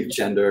perceived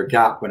gender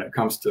gap when it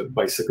comes to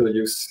bicycle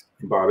use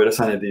in Barbados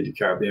and indeed the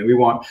Caribbean. We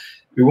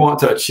want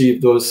to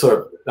achieve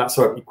that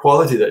sort of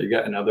equality that you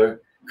get in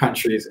other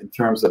countries in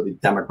terms of the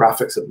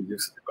demographics of the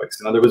use of the bikes.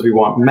 In other words, we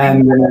want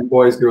men, women,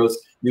 boys, girls,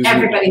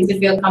 everybody to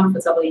feel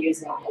comfortable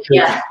using it.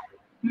 Yeah.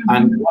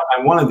 And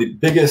one of the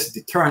biggest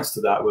deterrents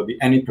to that will be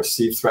any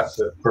perceived threat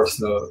to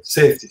personal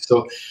safety.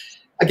 So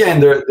again,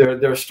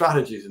 there are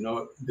strategies,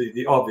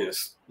 the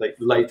obvious, like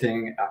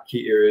lighting at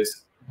key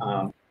areas,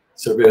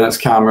 surveillance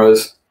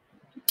cameras.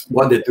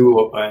 What they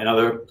do in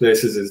other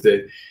places is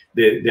they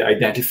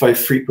identify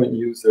frequent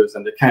users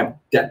and they kind of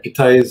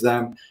deputize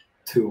them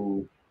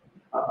to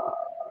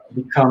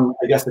become,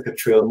 I guess, like a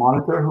trail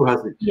monitor who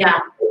has the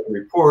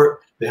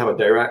report. They have a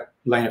direct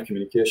line of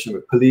communication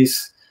with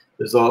police.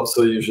 There's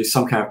also usually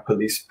some kind of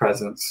police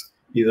presence,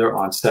 either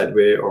on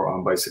Sedway or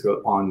on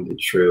bicycle on the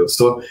trail.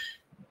 So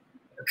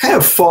kind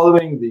of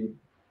following the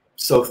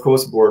South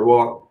Coast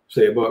Boardwalk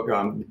playbook,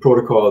 the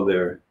protocol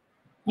there,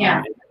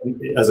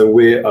 as a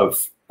way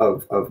of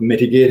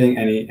mitigating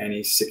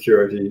any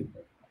security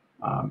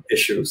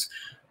issues.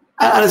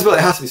 And as well,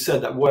 it has to be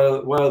said that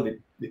while the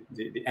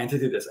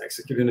entity that's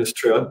executing this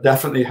trail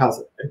definitely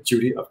has a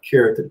duty of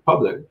care to the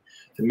public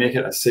to make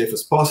it as safe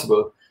as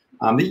possible,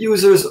 the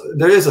users,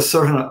 there is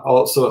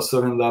also a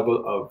certain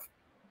level of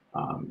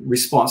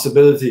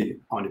responsibility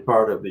on the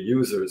part of the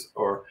users,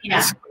 or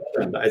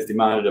that is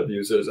demanded of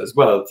users as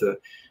well, to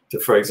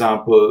for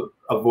example,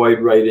 avoid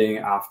riding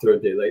after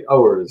daylight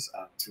hours.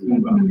 I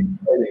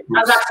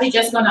was actually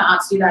just going to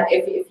ask you that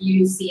if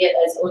you see it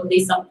as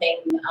only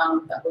something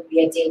that would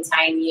be a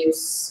daytime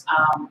use,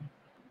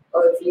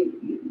 or if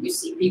you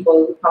see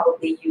people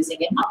probably using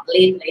it not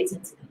late into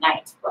the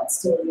night, but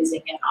still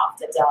using it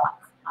after dark.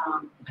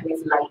 And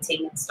if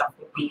lighting and stuff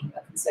would be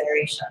a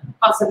consideration,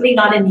 possibly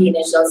not in the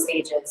initial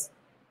stages,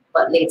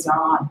 but later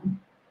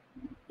on.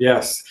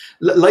 Yes,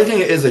 lighting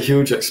is a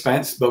huge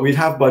expense, but we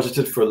have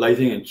budgeted for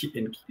lighting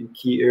in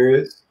key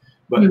areas.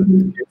 But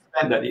the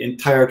extent that the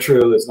entire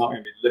trail is not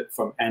going to be lit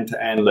from end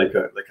to end like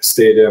a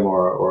stadium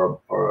or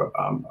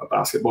a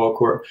basketball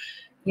court.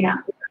 Yeah.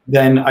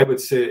 Then I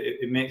would say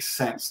it makes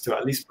sense to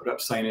at least put up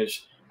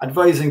signage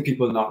advising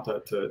people not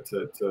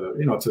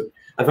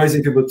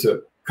advising people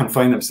to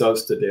confine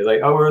themselves to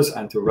daylight hours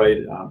and to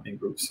ride in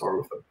groups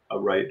or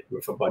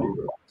with a buddy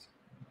group.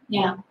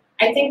 Yeah.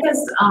 I think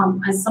as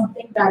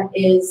something that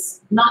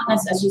is not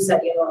necessarily, as you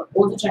said,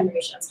 older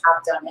generations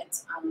have done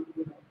it,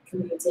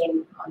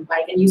 commuting on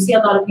bike, and you see a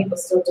lot of people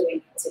still doing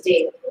it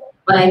today.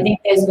 But I think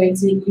you're going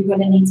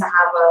to need to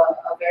have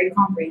a very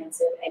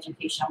comprehensive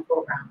education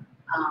program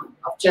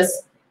of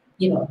just,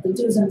 the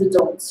do's and the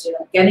don'ts,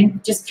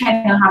 just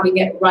kind of having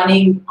it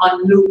running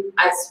on loop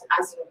as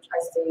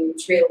the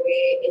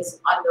trailway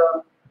is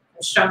under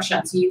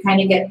construction. So you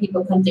kind of get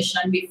people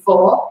conditioned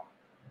before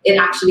it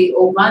actually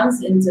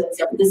opens in terms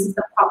of this is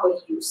the proper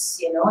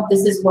use,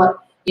 this is what,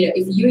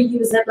 if you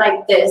use it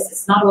like this,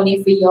 it's not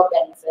only for your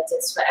benefit,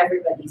 it's for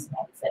everybody's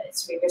benefit,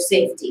 it's for your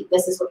safety.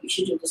 This is what you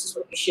should do, this is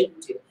what you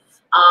shouldn't do.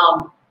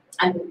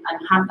 And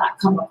have that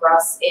come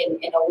across in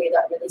a way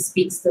that really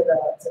speaks to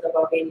the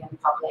Barbadian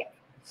public.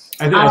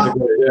 I think that's a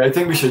good idea. I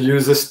think we should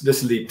use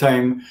this lead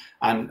time,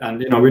 and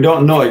we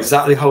don't know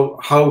exactly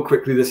how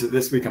quickly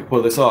we can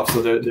pull this off.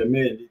 So there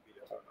may be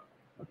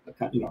a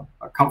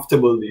a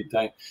comfortable lead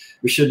time.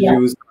 We should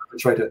use to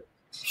try to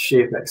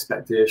shape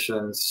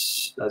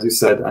expectations, as you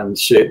said, and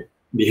shape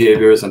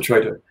behaviors, and try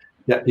to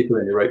get people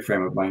in the right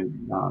frame of mind,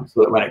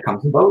 so that when it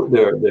comes about,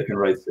 they can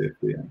write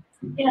safely.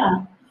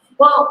 Yeah.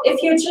 Well,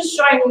 if you're just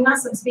joining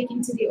us, I'm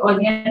speaking to the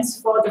audience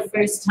for the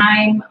first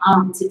time.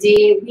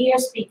 Today, we are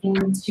speaking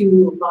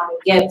to Barney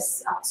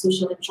Gibbs,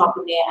 social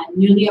entrepreneur and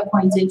newly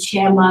appointed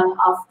chairman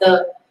of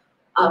the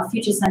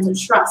Future Center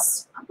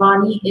Trust.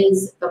 Barney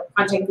is the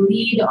project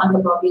lead on the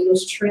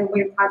Barbados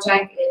Trailway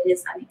Project. It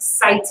is an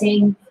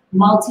exciting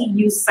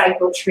multi-use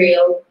cycle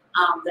trail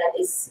that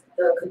is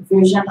the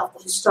conversion of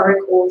the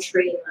historic old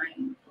train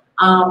line.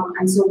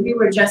 And so we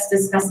were just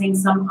discussing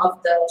some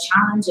of the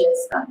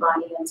challenges that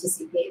Barney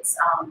anticipates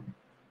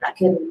that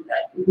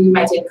we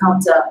might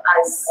encounter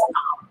as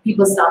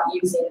people start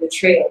using the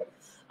trail.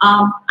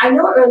 I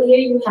know earlier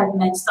you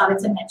had started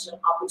to mention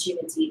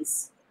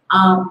opportunities.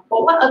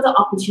 But what other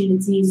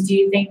opportunities do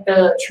you think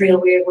the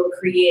trailway will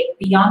create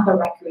beyond the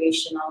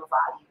recreational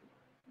value?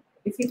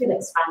 If you could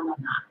expand on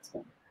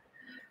that.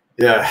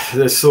 Yeah,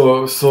 there's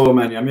so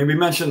many. I mean, we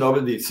mentioned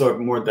obviously sort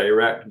of more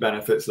direct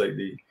benefits like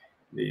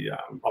the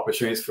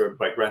opportunities for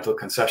bike rental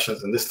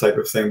concessions and this type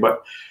of thing.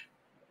 But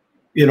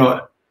you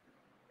know,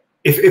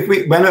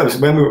 when I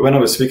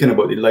was speaking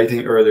about the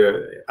lighting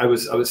earlier, I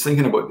was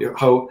thinking about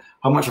how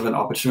much of an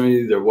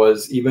opportunity there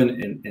was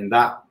even in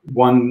that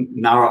one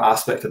narrow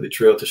aspect of the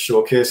trail to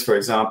showcase, for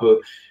example,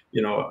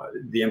 you know,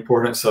 the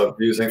importance of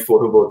using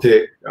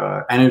photovoltaic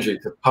energy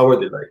to power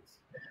the lights.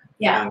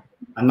 Yeah.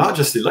 And not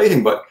just the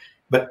lighting, but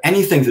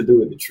anything to do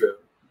with the trail,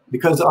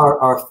 because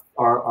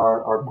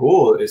our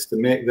goal is to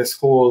make this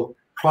whole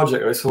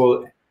project, or this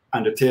whole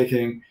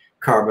undertaking,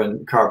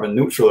 carbon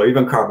neutral, or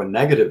even carbon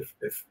negative,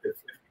 if we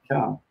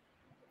can.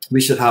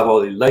 We should have all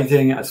the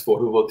lighting as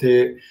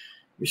photovoltaic.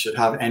 We should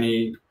have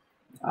any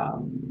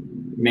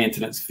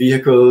maintenance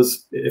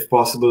vehicles, if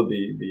possible,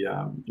 the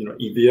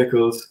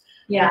e-vehicles.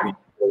 Yeah.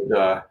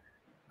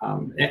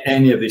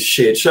 Any of these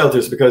shade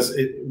shelters, because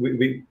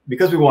we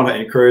want to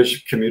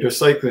encourage commuter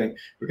cycling.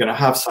 We're going to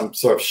have some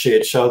sort of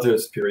shade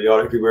shelters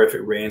periodically where if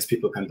it rains,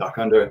 people can duck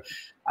under,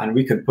 and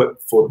we can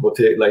put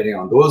photovoltaic lighting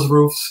on those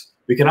roofs.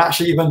 We can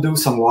actually even do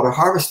some water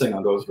harvesting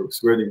on those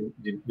roofs, where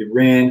the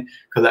rain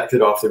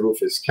collected off the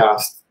roof is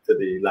cast to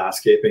the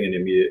landscaping in the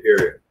immediate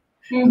area.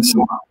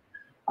 Mm-hmm.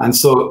 and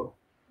so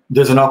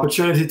there's an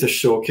opportunity to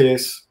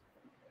showcase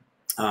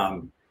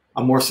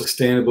a more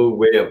sustainable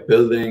way of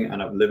building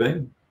and of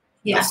living.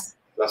 Yes,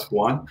 that's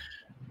one.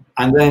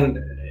 And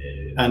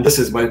then, and this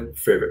is my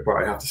favorite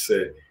part, I have to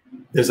say,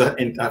 there's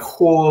a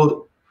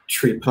whole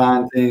tree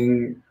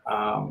planting,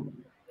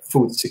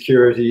 food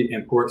security,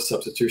 import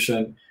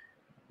substitution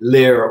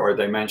layer or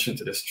dimension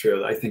to this trail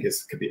that I think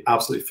could be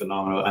absolutely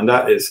phenomenal. And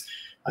that is,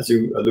 as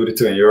you alluded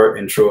to in your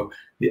intro,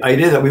 the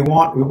idea that we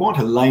want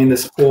to line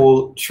this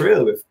whole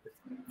trail with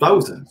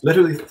thousands,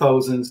 literally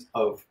thousands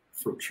of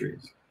fruit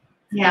trees.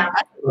 Yeah.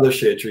 Other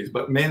shade trees,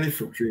 but mainly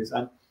fruit trees.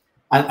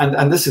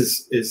 And this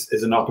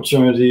is an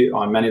opportunity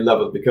on many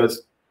levels,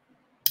 because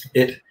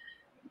it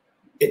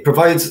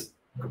provides,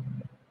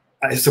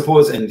 I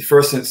suppose, in the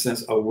first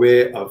instance, a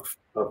way of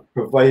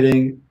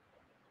providing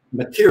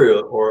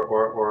material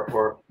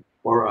or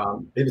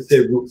maybe say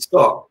root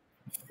stock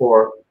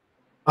for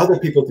other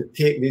people to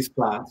take these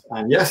plants,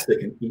 and yes, they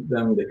can eat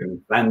them, they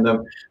can blend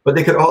them, but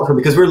they could also,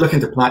 because we're looking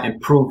to plant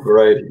improved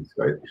varieties,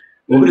 right?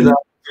 Mm-hmm. Over the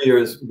last 3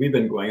 years, we've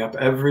been going up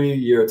every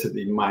year to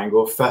the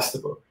mango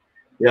festival.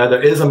 Yeah,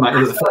 there is a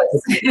festival.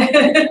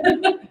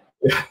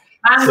 Yeah.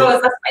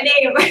 Mangoes, that's my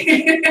name.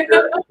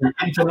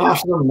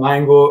 International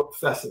Mango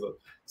Festival.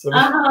 So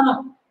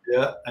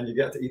yeah, and you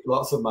get to eat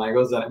lots of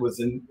mangoes,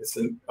 and it's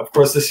in, of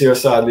course, this year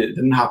sadly it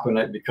didn't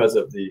happen because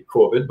of the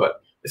COVID,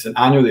 but it's an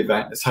annual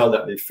event. It's held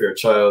at the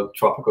Fairchild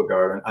Tropical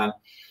Garden, and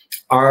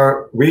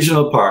our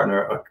regional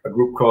partner, a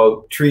group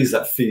called Trees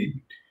That Feed,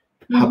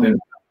 mm-hmm. have been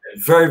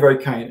very, very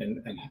kind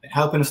in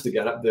helping us to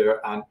get up there.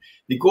 And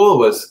the goal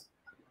was,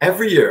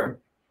 every year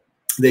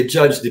they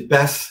judge the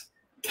best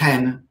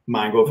 10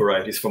 mango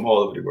varieties from all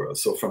over the world.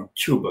 So from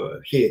Cuba,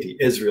 Haiti,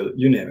 Israel,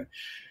 you name it.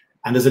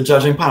 And there's a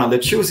judging panel. They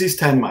choose these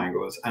 10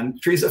 mangoes, and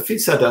Trees That Feed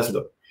said to us,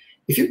 look,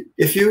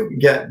 if you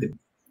get the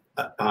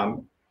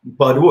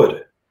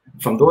budwood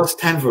from those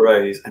 10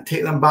 varieties and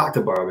take them back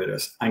to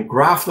Barbados and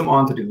graft them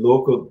onto the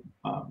local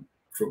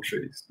fruit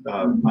trees,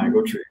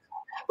 mango trees,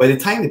 by the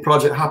time the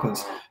project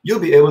happens, you'll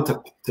be able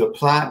to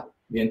plant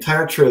the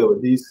entire trail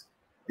with these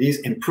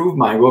improved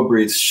mango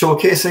breeds,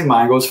 showcasing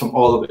mangoes from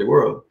all over the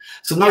world.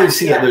 So now you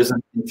see that there's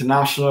an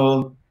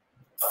international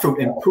fruit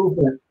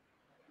improvement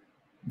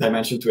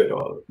dimension to it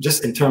all,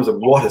 just in terms of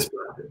what is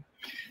planted.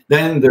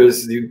 Then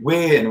there's the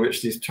way in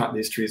which these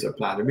trees are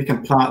planted. We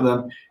can plant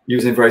them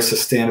using very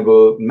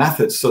sustainable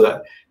methods, so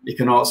that you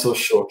can also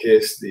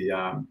showcase the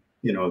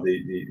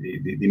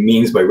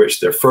means by which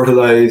they're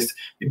fertilized,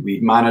 the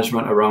weed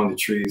management around the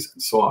trees,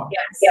 and so on.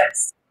 Yes,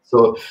 yes.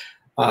 So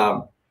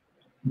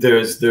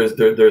there's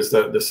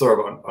the sort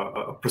of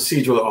a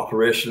procedural,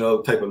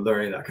 operational type of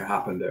learning that can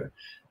happen there.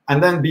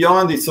 And then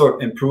beyond these sort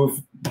of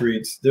improved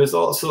breeds, there's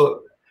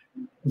also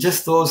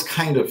just those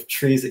kind of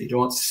trees that you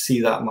don't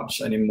see that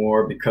much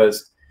anymore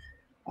because,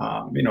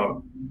 you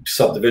know,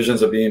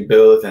 subdivisions are being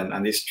built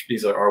and these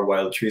trees are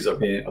wild trees are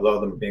being, a lot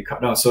of them are being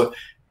cut down. So,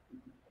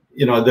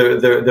 you know,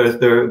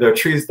 they're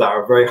trees that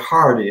are very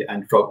hardy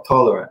and drought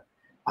tolerant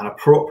and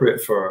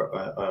appropriate for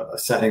a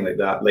setting like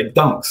that, like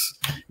dunks.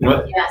 You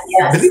know,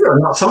 believe it or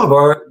not, some of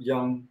our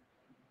young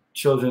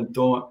children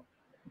don't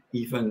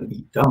even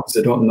eat dunks.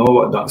 They don't know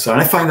what dunks are.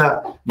 And I find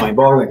that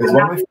mind-boggling because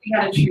one of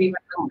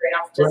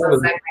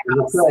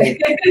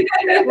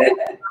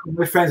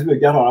my friends would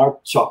get on our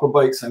chopper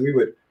bikes and we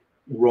would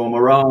roam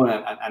around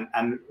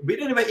and we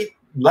didn't even eat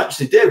lunch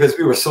today because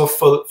we were so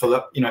full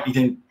of, you know,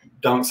 eating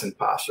dunks in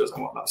pastures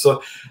and whatnot.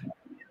 So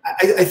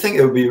I think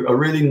it would be a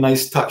really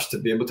nice touch to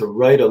be able to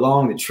ride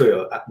along the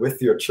trail with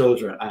your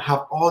children and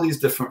have all these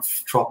different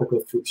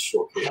tropical fruits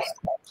showcased.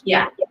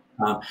 Yeah.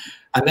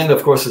 And then,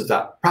 of course, is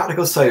that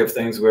practical side of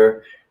things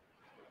where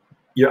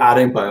you're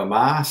adding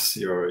biomass,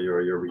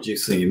 you're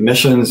reducing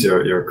emissions,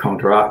 you're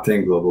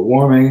counteracting global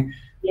warming,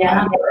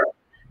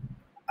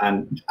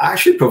 and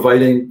actually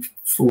providing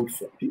food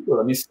for people.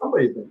 I mean,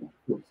 somebody's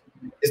food.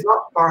 It's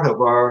not part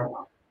of our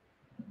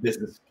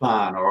business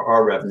plan or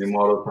our revenue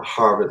model to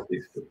harvest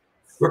these fruit.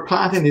 We're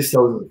planting these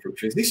thousands of fruit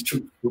trees. These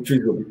fruit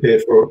trees will be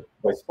paid for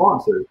by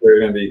sponsors. They're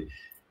going to be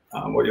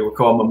what you would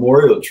call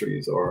memorial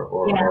trees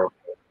or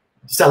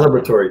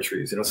celebratory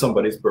trees. You know,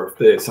 somebody's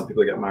birthday. Some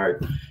people get married.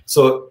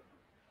 So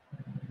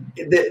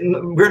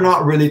we're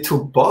not really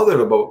too bothered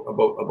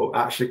about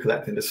actually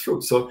collecting this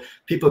fruit. So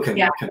people can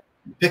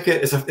pick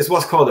it. It's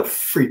what's called a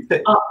free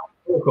pick.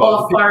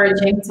 Or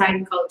foraging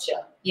type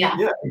culture. Yeah.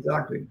 Yeah,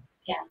 exactly.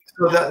 Yeah.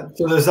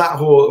 So there's that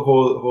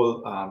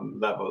whole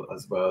level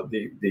as well.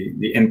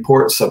 The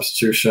import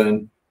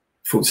substitution,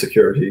 food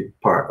security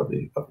part of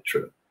the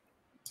trail.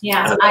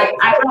 Yeah, I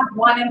have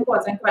one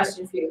important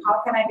question for you.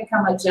 How can I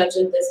become a judge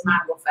at this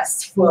mango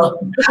festival?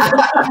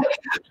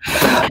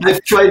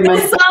 I've tried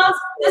this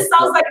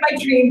sounds like my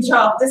dream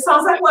job. This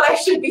sounds like what I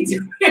should be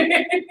doing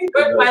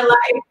with my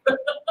life.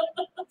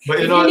 But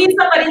if you need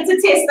somebody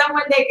to taste them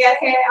when they get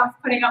here, I'm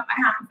putting up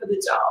my hand for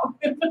the job.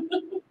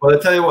 Well, I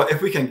tell you what,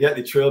 if we can get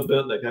the trail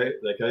built like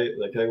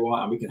I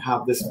want, and we can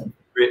have this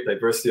great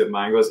diversity of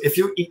mangoes. If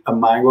you eat a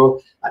mango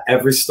at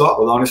every stop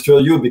along this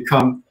trail, you'll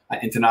become an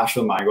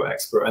international mango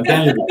expert, and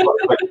then you'll be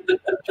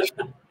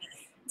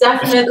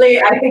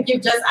Definitely, I think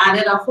you've just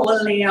added a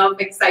whole layer of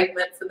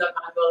excitement for the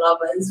mango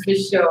lovers for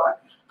sure.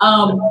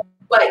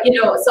 But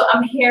you know, so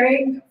I'm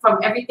hearing from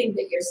everything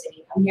that you're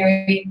saying, I'm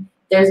hearing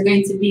there's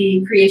going to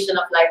be creation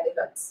of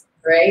livelihoods,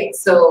 right?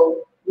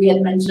 So we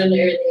had mentioned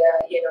earlier,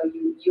 you know,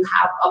 you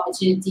have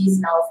opportunities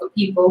now for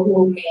people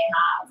who may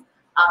have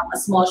a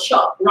small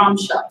shop, rum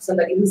shop,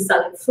 somebody who's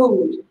selling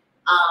food,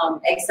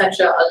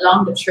 etc.,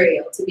 along the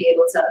trail to be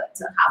able to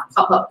have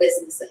pop-up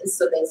businesses.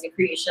 So there's the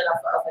creation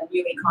of a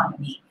new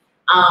economy.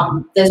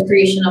 There's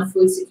creation of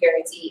food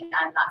security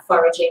and that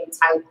foraging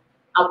type,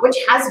 which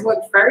has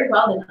worked very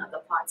well in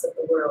other parts of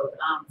the world,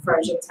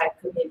 foraging type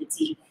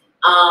community.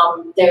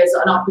 There's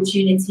an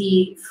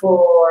opportunity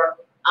for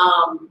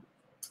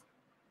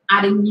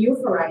adding new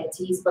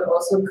varieties, but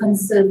also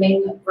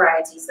conserving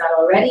varieties that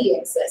already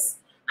exist,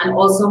 and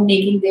also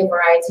making the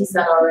varieties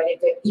that are already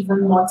there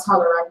even more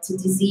tolerant to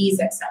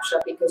disease,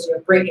 etc., because you're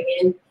bringing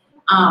in,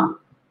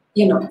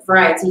 you know,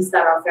 varieties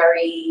that are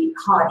very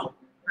hardy,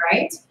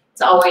 right,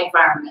 to our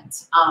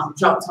environment,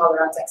 drought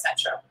tolerant,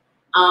 etc.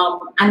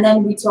 And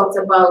then we talked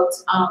about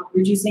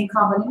reducing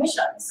carbon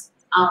emissions.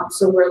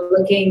 So we're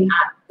looking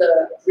at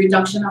the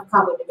reduction of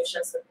carbon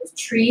emissions that the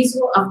trees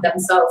of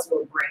themselves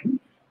will bring,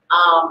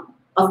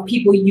 of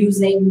people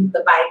using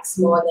the bikes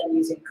more than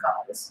using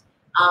cars.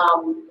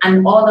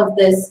 And all of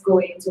this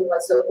going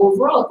towards the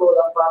overall goal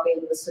of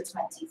Barbados for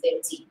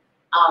 2030,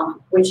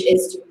 which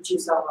is to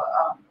reduce our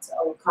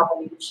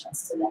carbon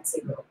emissions to net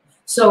zero.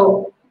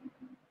 So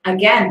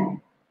again,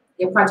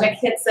 your project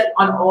hits it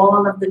on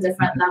all of the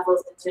different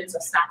levels in terms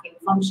of stacking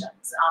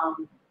functions.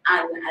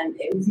 And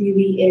it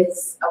really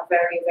is a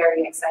very,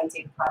 very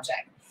exciting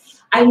project.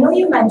 I know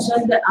you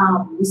mentioned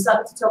we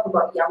started to talk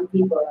about young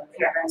people and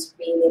parents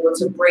being able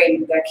to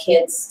bring their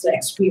kids to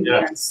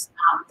experience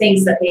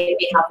things that they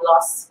may have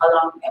lost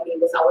along,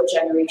 with our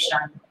generation,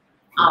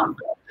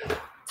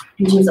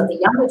 in terms of the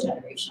younger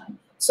generation.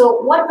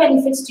 So what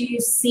benefits do you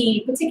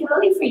see,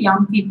 particularly for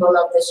young people,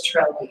 of this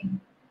trailway?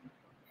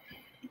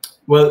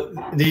 Well,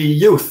 the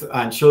youth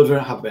and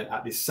children have been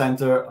at the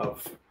center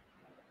of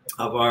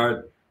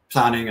our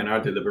planning and our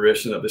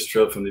deliberation of this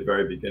trail from the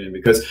very beginning,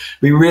 because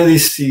we really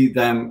see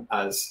them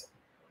as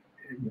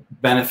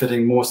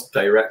benefiting most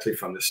directly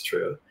from this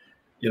trail.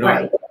 You know,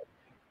 right.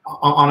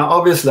 On an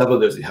obvious level,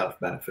 there's the health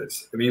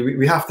benefits. I mean,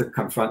 we have to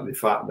confront the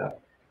fact that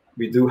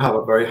we do have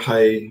a very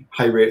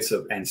high rates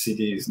of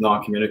NCDs,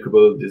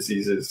 non-communicable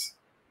diseases,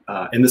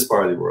 in this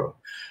part of the world.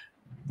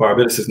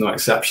 Barbados is no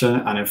exception,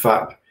 and in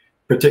fact,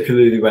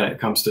 particularly when it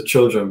comes to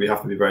children, we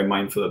have to be very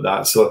mindful of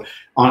that. So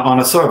on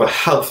a sort of a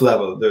health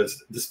level,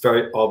 there's this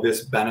very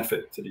obvious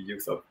benefit to the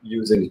youth of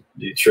using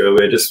the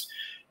trailway,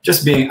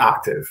 just being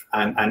active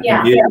and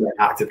engaging in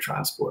active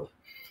transport.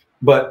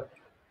 But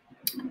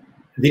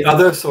the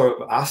other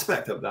sort of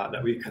aspect of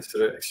that we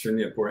consider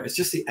extremely important is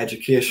just the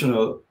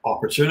educational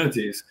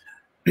opportunities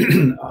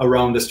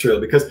around this trail,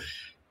 because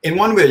in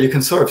one way you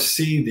can sort of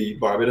see the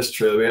Barbados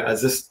Trailway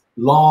as this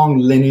long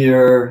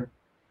linear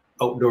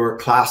outdoor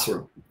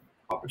classroom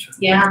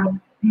opportunity. Yeah.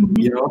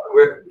 You know,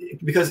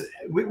 because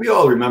we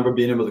all remember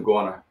being able to go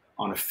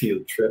on a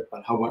field trip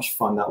and how much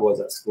fun that was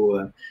at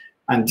school,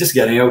 and just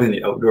getting out in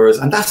the outdoors,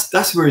 and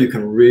that's where you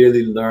can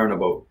really learn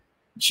about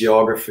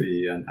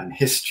geography and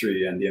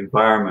history and the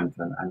environment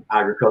and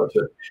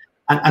agriculture,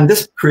 and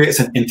this creates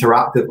an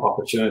interactive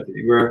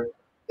opportunity where,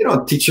 you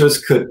know,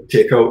 teachers could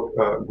take out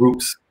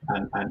groups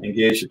and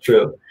engage the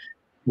trail.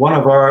 One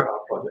of our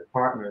project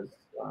partners,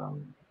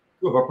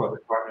 two of our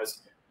project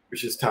partners,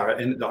 which is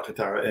Dr.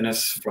 Tara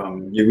Innes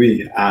from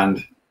UE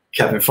and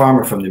Kevin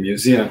Farmer from the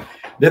museum,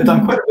 they've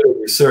done quite a bit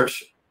of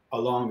research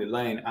along the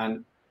line,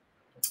 and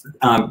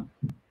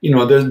you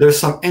know, there's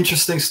some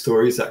interesting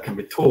stories that can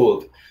be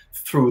told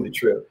through the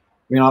trail.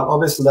 I mean, on an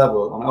obvious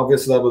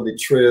level, the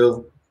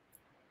trail,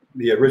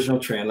 the original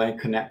train line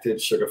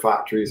connected sugar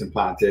factories and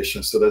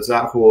plantations. So there's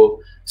that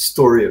whole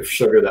story of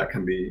sugar that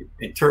can be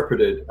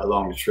interpreted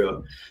along the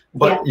trail.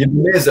 But you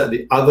realize that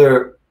the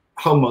other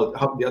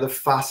the other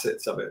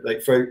facets of it,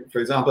 like for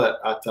example,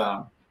 at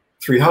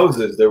Three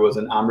Houses, there was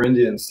an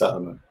Amerindian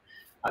settlement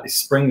at the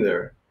spring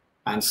there,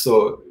 and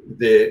so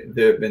they've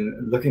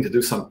been looking to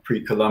do some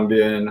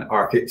pre-Columbian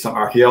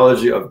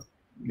archaeology of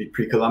the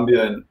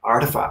pre-Columbian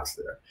artifacts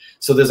there.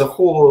 So there's a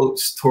whole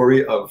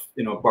story of,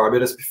 you know,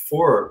 Barbados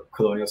before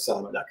colonial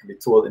settlement that can be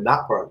told in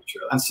that part of the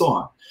trail, and so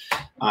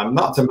on.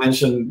 Not to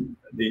mention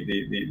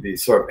the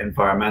sort of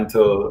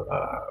environmental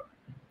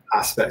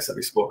aspects that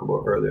we spoke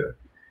about earlier.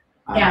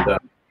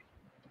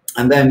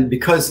 And then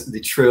because the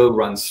trail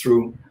runs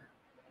through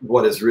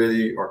what is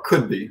really, or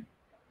could be,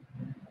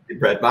 the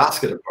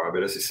breadbasket of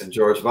Barbados, the St.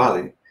 George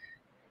Valley,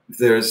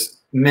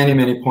 there's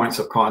many points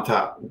of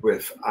contact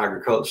with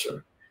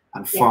agriculture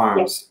and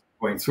farms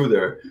going through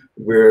there,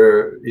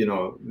 where, you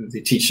know,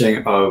 the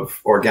teaching of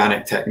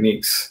organic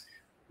techniques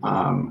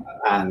and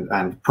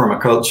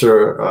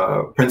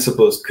permaculture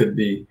principles could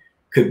be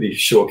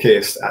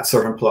showcased at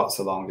certain plots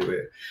along the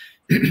way.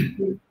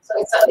 So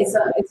it's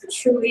a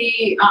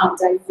truly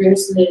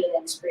diverse learning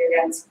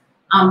experience.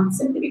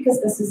 Simply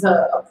because this is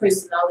a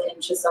personal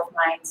interest of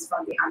mine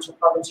from the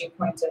anthropology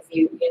point of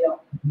view, you know,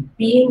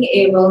 being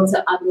able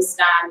to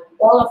understand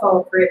all of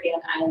our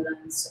Caribbean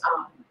islands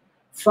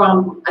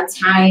from a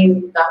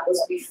time that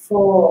was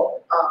before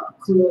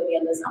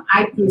colonialism.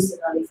 I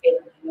personally feel,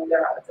 and I know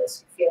there are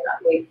others who feel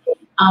that way,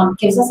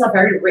 gives us a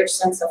very rich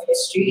sense of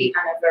history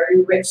and a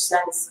very rich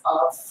sense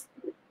of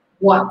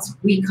what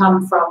we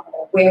come from,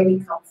 or where we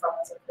come from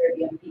as a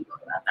Caribbean people.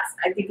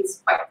 I think it's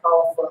quite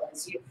powerful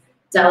as you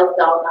delve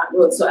down that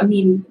road. So I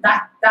mean,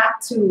 that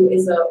too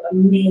is an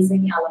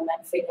amazing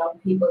element for young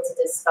people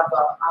to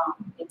discover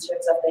in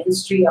terms of the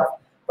history of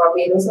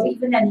Barbados or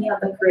even any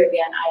other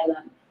Caribbean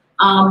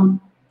island.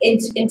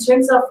 In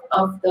terms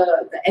of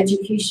the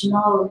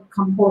educational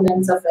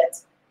components of it,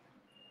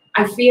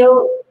 I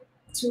feel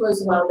too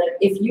as well that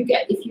if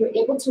you're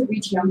able to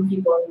reach young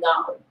people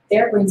now,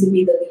 they're going to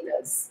be the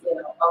leaders, you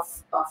know, of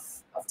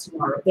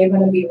tomorrow. They're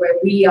going to be where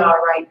we are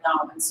right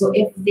now. And so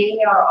if they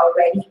are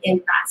already in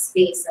that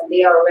space and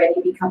they are already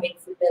becoming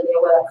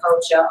familiar with a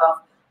culture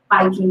of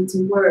biking to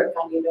work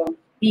and, you know,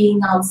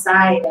 being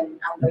outside and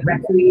the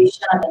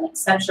recreation and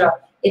etc.,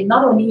 it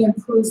not only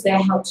improves their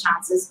health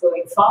chances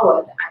going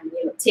forward and,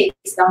 you know,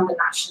 takes down the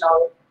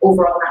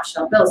overall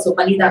national bill. So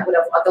money that would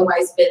have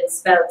otherwise been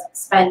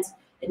spent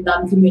in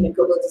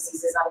non-communicable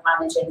diseases and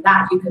managing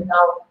that, you can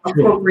now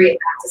appropriate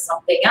that to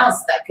something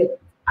else that could,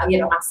 you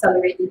know,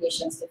 accelerate the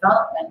nation's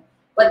development.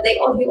 But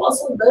you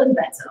also learn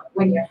better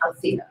when you're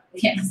healthier,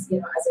 yes, you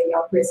know, as a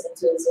young person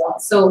too as well.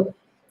 So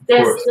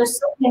there's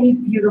so many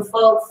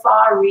beautiful,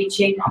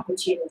 far-reaching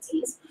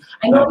opportunities.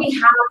 I know we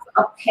have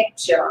a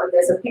picture.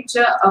 There's a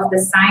picture of the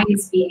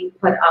signs being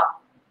put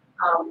up.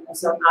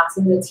 So I'm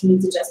asking the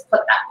team to just put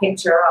that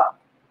picture up.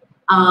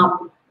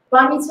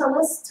 Barney, tell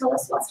us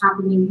what's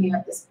happening here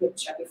at this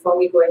picture before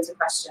we go into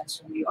questions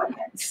from the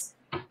audience.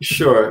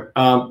 Sure.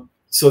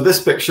 So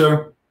this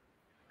picture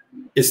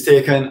is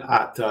taken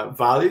at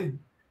Valley,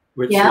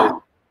 which is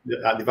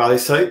at the Valley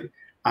site,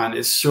 and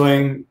it's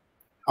showing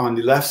on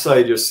the left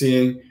side. You're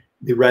seeing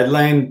the red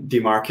line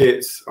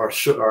demarcates or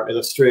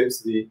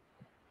illustrates the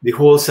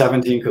whole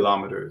 17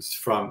 kilometers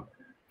from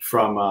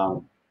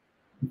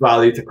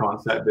Valley to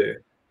Conset Bay,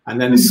 and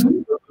then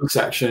the blue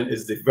section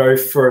is the very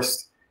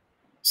first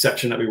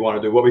section that we want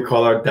to do, what we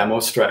call our demo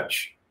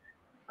stretch.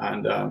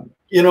 And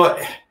you know,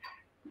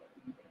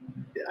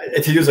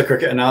 to use a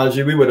cricket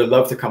analogy, we would have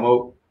loved to come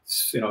out,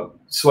 you know,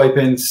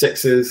 swiping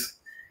sixes,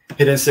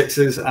 hitting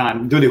sixes,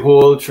 and do the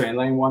whole train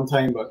line one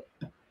time, but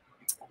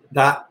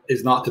that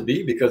is not to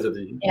be because of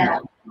the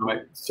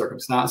economic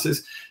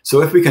circumstances.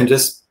 So if we can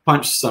just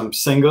punch some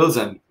singles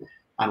and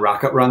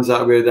rack up runs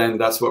that way, then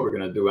that's what we're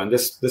going to do. And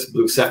this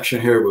blue section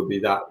here will be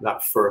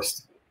that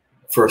first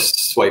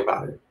swipe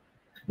at it.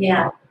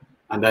 Yeah.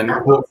 And then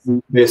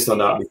based on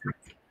that, we can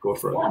go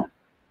further.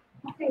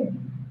 Okay.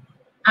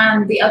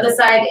 And the other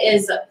side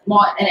is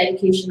more an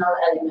educational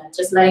element,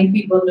 just letting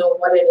people know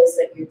what it is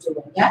that you're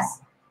doing,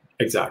 yes?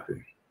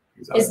 Exactly.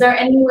 Is there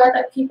anywhere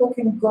that people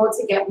can go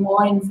to get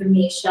more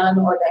information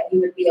or that you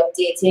would be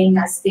updating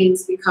as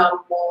things become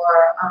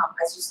more,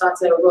 as you start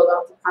to roll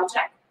out the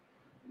project?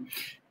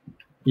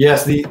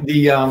 Yes, there's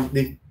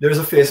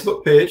a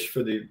Facebook page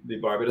for the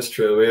Barbados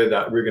Trailway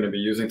that we're going to be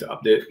using to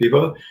update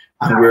people.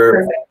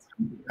 And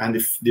and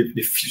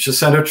the Future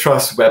Center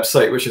Trust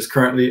website, which is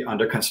currently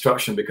under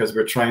construction because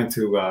we're trying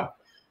to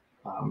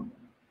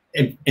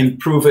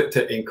improve it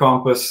to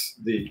encompass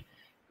the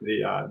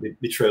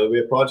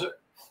Trailway project.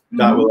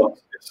 That will also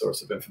be a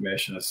source of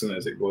information as soon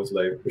as it goes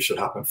live, which should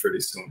happen pretty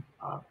soon.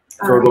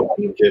 Verbal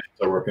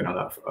communications are working on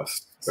that for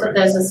us. So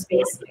there's a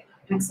space there.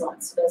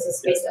 Excellent. So there's a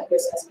space that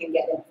listeners can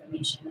get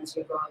information as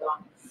we go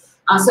along.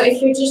 So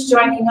if you're just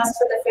joining us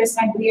for the first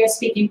time, we are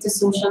speaking to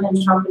social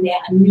entrepreneur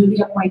and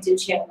newly appointed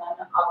chairman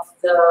of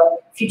the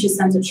Future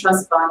Center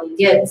Trust, Barney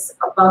Gibbs,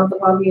 about the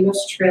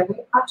Barbados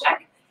Trailway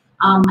Project,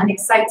 an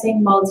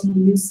exciting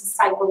multi-use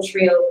cycle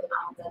trail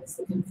that is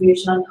the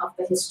conversion of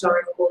the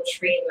historic old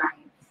train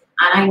line.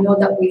 And I know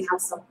that we have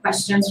some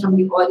questions from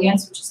the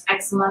audience, which is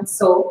excellent.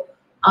 So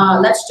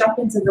let's jump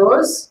into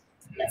those.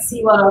 Let's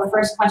see what our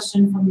first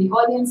question from the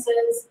audience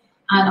is.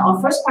 And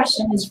our first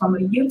question is from a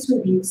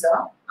YouTube user.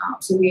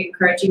 So we're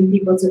encouraging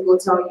people to go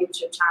to our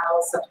YouTube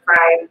channel,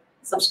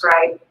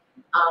 subscribe,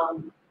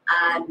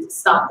 and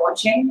start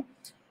watching.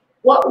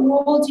 What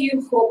role do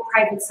you hope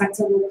private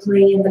sector will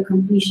play in the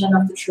completion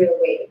of the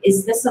trailway?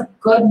 Is this a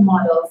good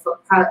model for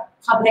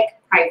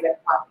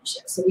public-private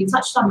partnerships? So we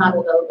touched on that a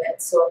little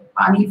bit. So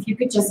Barney, if you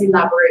could just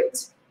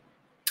elaborate.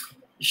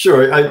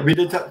 Sure, we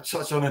did touch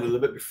on it a little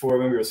bit before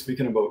when we were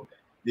speaking about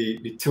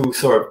the two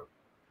sort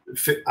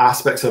of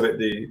aspects of it,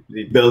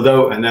 the build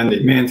out and then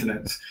the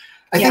maintenance.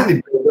 I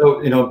think the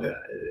build out,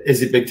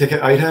 is a big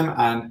ticket item,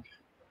 and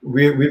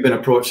we've been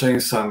approaching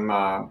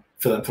some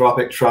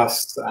philanthropic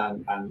trusts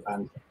and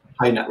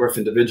high net worth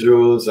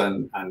individuals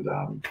and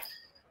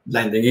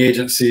lending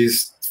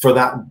agencies for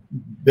that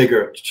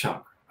bigger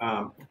chunk.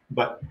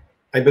 But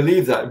I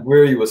believe that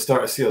where you will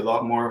start to see a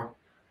lot more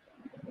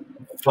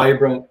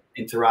vibrant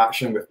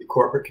interaction with the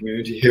corporate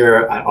community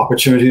here and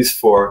opportunities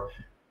for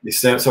the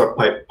same sort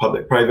of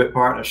public-private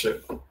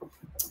partnership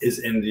is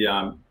in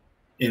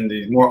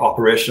the more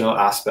operational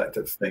aspect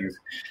of things.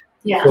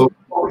 Yeah. So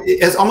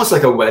it's almost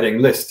like a wedding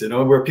list,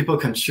 where people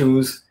can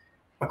choose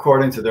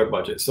according to their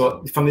budget.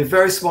 So from the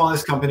very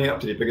smallest company up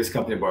to the biggest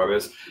company in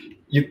Barbados,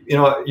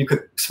 you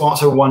could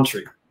sponsor one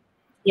tree.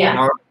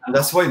 Yeah. And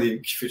that's why the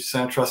Future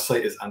Center Trust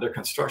site is under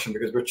construction,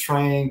 because we're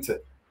trying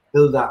to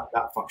build that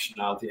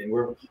functionality and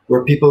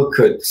where people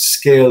could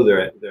scale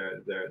their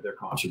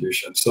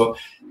contribution. So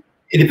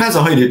it depends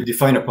on how you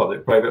define a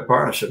public-private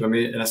partnership. I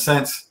mean, in a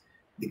sense,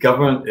 the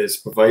government is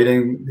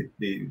providing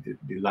the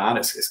land.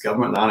 It's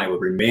government land. It will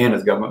remain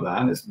as government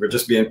land. We're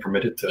just being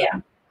permitted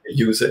to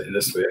use it in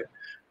this way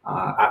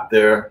at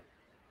their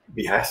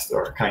behest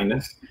or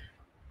kindness.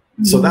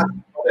 So that's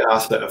the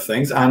aspect of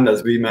things. And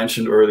as we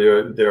mentioned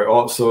earlier, they're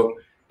also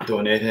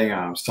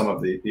donating some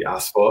of the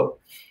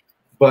asphalt.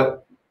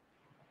 But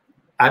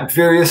at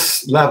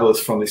various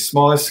levels, from the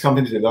smallest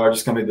company to the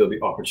largest company, there'll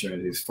be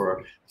opportunities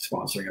for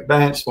sponsoring a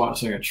bench,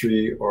 sponsoring a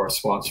tree, or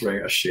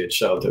sponsoring a shade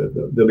shelter.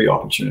 There'll be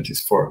opportunities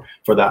for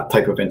that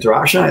type of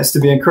interaction. It's to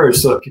be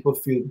encouraged so that people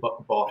feel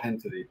bought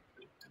into the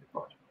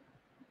project.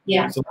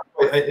 Yeah. So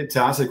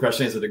to answer the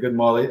question, is it a good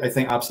model? I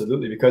think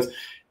absolutely, because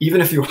even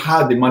if you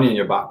had the money in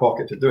your back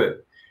pocket to do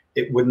it,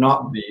 it would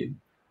not be.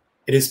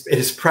 It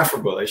is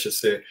preferable, I should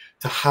say,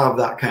 to have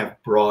that kind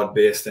of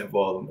broad-based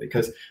involvement,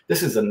 because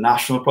this is a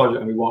national project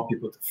and we want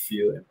people to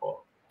feel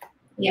involved.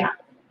 Yeah,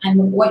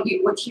 and what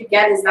you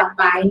get is that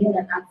buy-in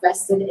and that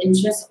vested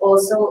interest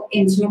also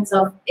in terms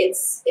of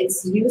its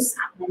use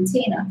and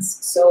maintenance.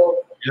 So,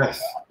 yes,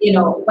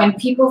 when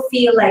people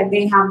feel like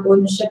they have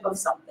ownership of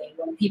something,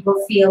 when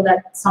people feel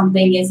that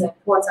something is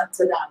important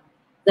to them,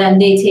 then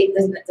they take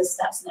the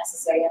steps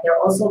necessary, and they're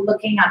also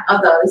looking at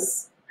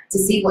others to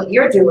see what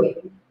you're doing,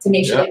 to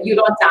make sure that you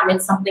don't damage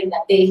something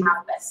that they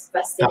have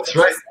vested. That's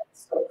right.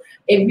 So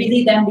it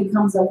really then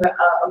becomes a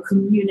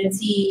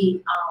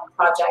community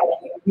project,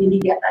 and you really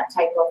get that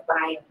type of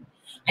buy-in.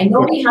 I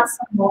know we have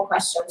some more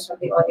questions from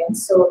the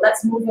audience, so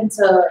let's move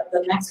into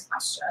the next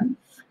question.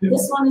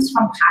 This one is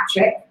from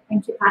Patrick.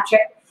 Thank you,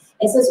 Patrick.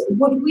 It says,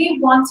 would we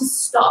want to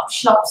stop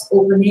shops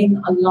opening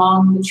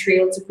along the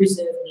trail to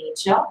preserve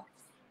nature?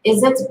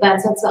 Is it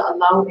better to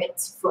allow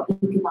it for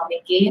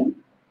economic gain?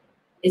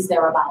 Is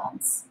there a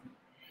balance?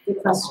 Good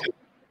question.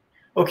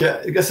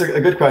 Okay, I guess a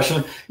good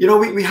question.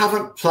 We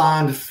haven't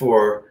planned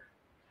for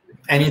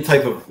any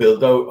type of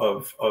build out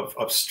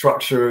of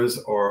structures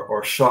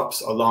or shops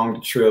along the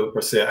trail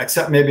per se,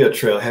 except maybe a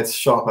trailhead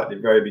shop at the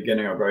very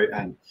beginning or very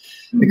end.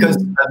 Because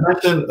I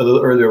mentioned a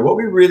little earlier, what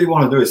we really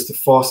want to do is to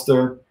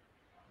foster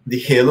the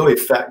halo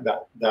effect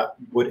that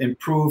would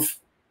improve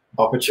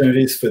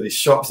opportunities for the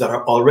shops that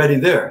are already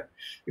there.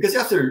 Because you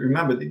have to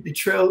remember, the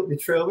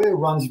trailway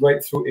runs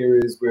right through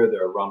areas where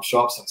there are rum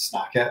shops and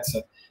snackettes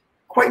and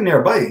quite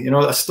nearby, you know,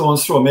 a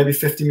stone's throw, maybe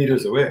 50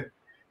 meters away,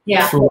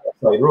 through the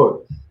side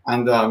road.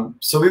 And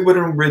so we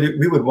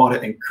would want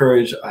to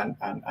encourage and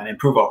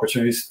improve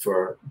opportunities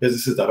for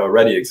businesses that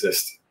already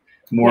exist,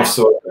 more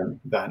so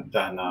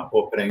than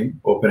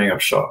opening up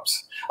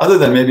shops. Other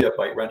than maybe a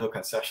bike rental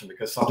concession,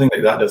 because something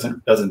like that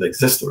doesn't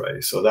exist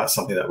already. So that's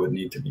something that would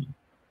need to be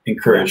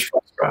encouraged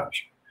from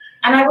scratch.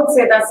 And I would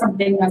say that's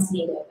something that's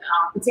needed,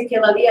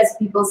 particularly as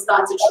people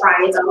start to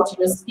try it out.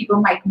 Just people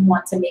might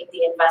want to make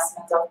the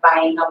investment of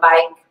buying a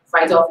bike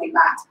right off the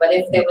bat. But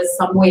if there was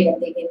some way that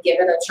they could give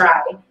it a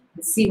try and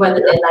see whether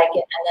they like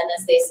it, and then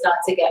as they start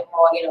to get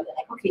more, you know, they're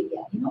like, okay,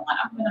 yeah, you know what,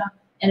 I'm gonna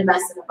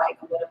invest in a bike.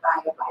 I'm gonna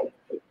buy a bike.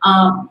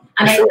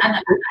 And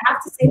I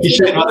have to say, you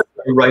should have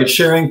ride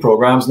sharing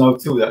programs now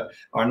too that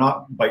are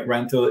not bike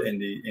rental in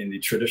the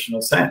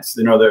traditional sense.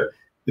 You know, they're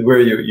where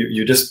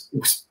you just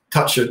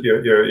touch your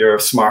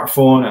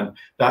smartphone, and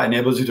that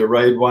enables you to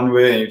ride one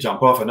way, and you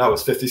jump off, and that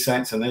was 50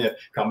 cents, and then you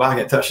come back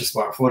and touch your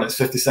smartphone, and it's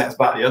 50 cents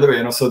back the other way.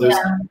 You know, so there's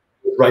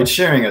ride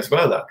sharing as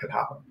well that could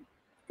happen.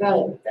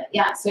 Good.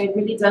 Yeah, so it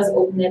really does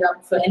open it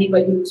up for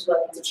anybody who's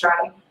willing to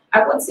try.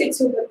 I would say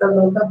too that the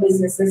local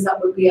businesses that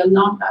would be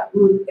along that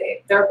route,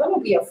 they're going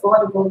to be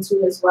affordable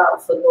too as well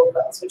for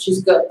locals, which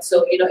is good.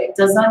 So, you know,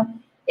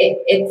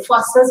 it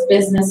fosters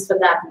business for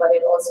them, but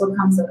it also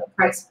comes at a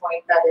price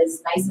point that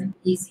is nice and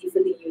easy for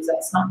the user.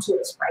 It's not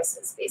tourist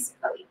prices,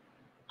 basically,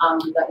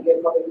 that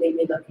you're probably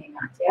be looking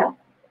at, yeah?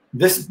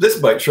 This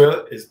bike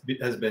trail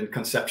has been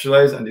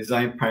conceptualized and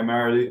designed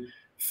primarily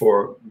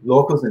for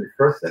locals in the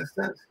first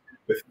instance,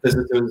 with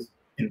visitors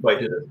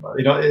invited as well.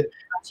 You know,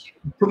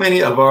 too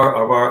many of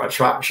our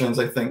attractions,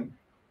 I think,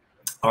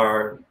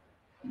 are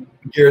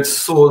geared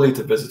solely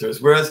to visitors,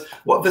 whereas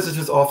what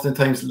visitors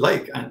oftentimes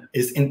like and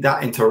is in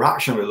that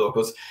interaction with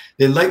locals.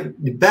 They like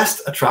the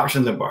best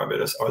attractions in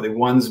Barbados are the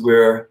ones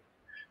where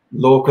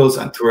locals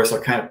and tourists are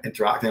kind of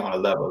interacting on a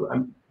level.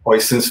 And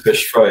Oyson's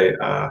Fish Fry,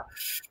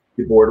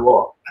 the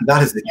boardwalk, and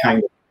that is the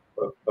kind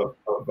of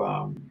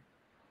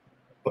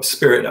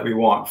spirit that we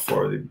want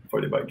for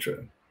the bike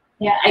trail.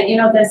 Yeah, you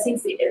know, there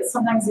seems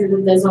sometimes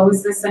there's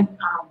always this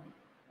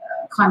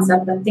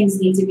concept that things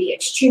need to be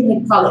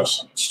extremely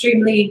polished,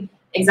 extremely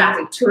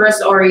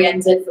tourist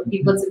oriented for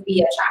people to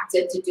be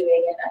attracted to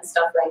doing it and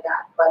stuff like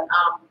that. But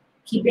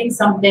keeping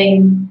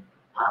something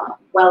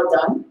well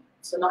done,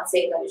 so not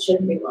saying that it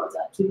shouldn't be well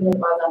done, keeping it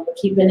well done, but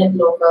keeping it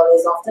local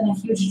is often a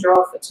huge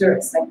draw for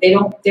tourists. Like they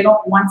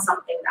don't want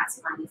something that's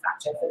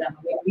manufactured for them.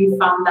 I mean, we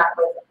found that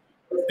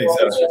with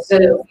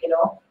sort of, you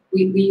know,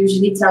 we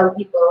usually tell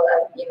people,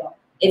 you know,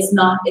 it's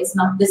not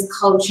this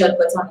cultured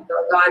botanical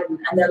garden,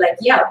 and they're like,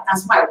 yeah,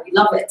 that's why we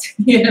love it,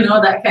 you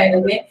know, that kind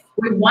of way.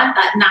 We want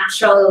that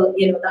natural,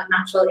 you know, that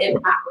natural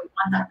impact. We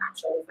want that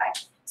natural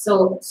effect.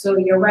 So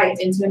you're right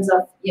in terms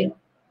of, you know,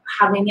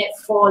 having it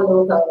for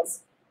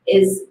locals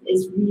is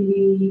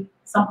really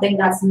something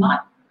that's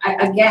not,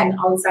 again,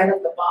 outside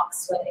of the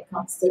box when it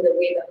comes to the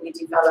way that we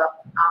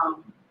develop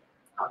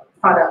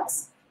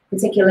products,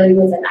 particularly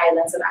within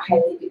islands that are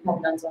highly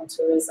dependent on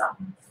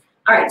tourism.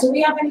 All right, do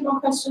we have any more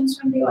questions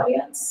from the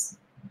audience?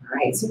 All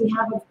right, so we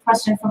have a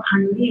question from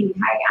Annalie.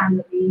 Hi,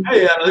 Annalie.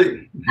 Hey,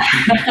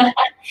 Annalie.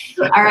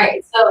 All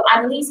right, so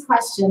Annalie's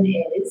question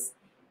is,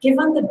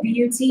 given the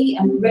beauty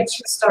and rich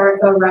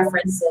historical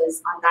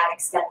references on that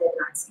extended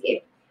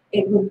landscape,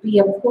 it would be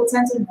a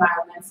potent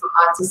environment for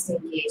artists to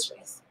engage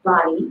with.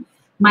 Barney,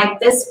 might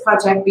this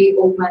project be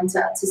open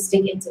to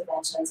artistic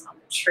interventions on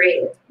the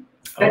trail?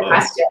 Good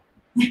question.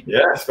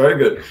 Yes, very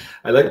good.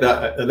 I like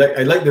that.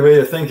 I like the way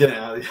you're thinking,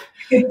 Ali.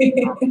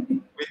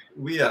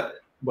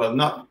 Well,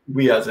 not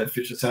we as in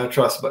Future Center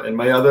Trust, but in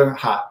my other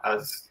hat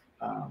as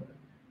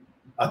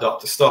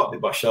Adopt to Stop, the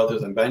bus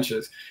shelters and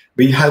benches,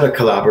 we had a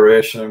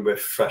collaboration with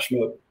Fresh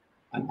Milk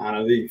and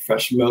Annalie.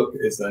 Fresh Milk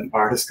is an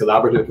artist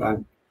collaborative,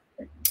 and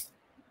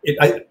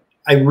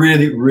I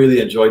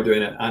really enjoyed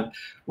doing it. And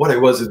what it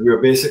was is we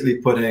were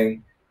basically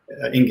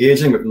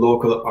engaging with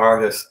local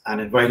artists and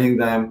inviting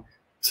them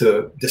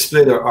to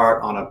display their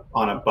art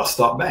on a bus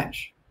stop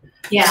bench.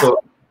 Yeah. So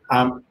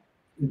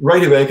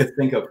right away I could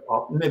think of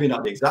maybe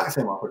not the exact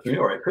same opportunity,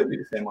 or it could be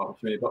the same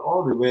opportunity, but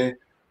all the way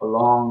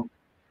along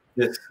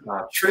this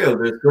trail,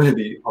 there's going to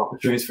be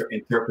opportunities for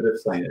interpretive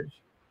signage.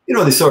 You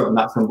know, the sort of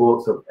nuts and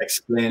bolts of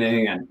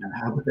explaining and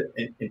how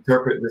to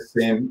interpret the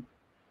same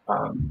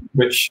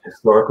rich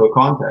historical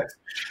context.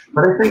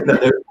 But I think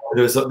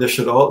that there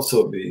should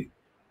also be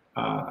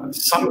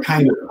some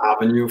kind of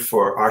avenue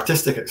for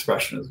artistic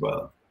expression as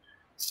well.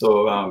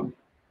 So,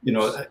 you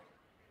know,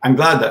 I'm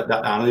glad that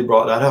Annalie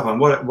brought that up. And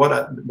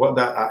what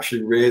that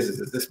actually raises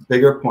is this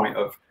bigger point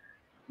of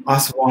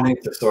us wanting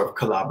to sort of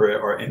collaborate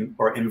or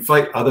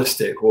invite other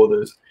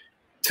stakeholders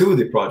to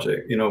the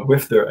project, you know,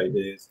 with their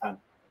ideas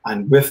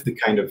and with the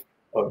kind of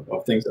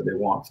things that they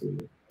want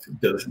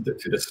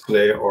to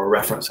display or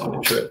reference on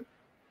the trip.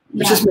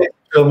 It just makes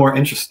it feel more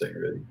interesting,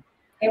 really.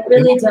 It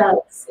really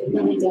does. It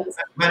really does.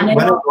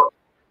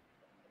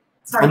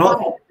 Sorry, go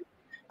ahead.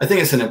 I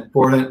think it's an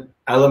important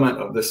element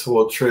of this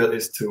whole trail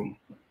is to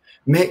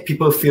make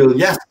people feel,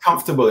 yes,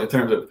 comfortable in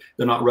terms of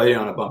they're not riding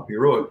on a bumpy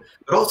road,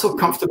 but also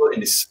comfortable in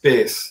the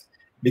space,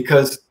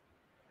 because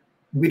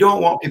we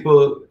don't want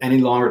people any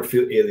longer to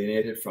feel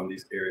alienated from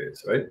these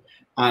areas, right?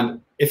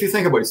 And if you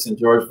think about St.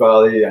 George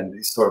Valley and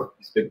these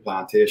big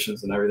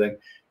plantations and everything,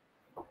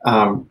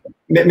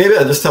 maybe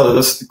I'll just tell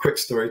a quick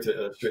story to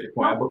illustrate your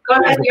point. Go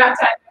ahead, you have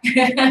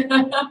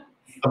time.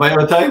 Am I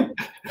out of time?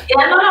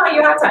 Yeah, no,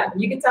 you have time.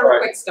 You can tell a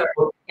quick story.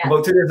 Well, yeah.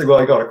 About 2 days ago,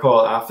 I got a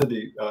call after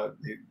the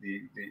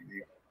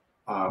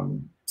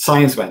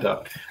signs went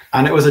up,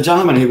 and it was a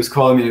gentleman. He was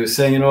calling me. He was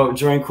saying, you know,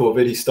 during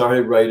COVID, he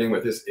started riding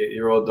with his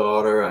 8-year-old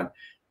daughter,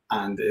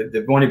 and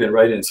they've only been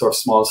riding in sort of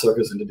small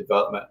circles in their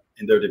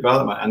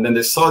development, and then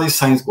they saw these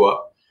signs go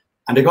up,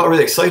 and they got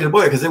really excited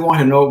about it because they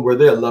wanted to know, were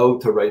they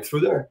allowed to ride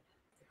through there?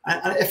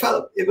 And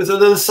it was a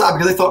little sad,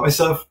 because I thought to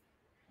myself,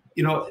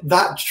 you know,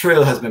 that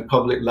trail has been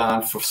public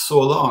land for so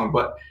long,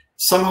 but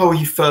somehow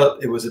he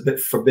felt it was a bit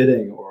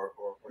forbidding, or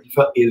he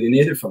felt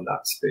alienated from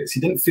that space. He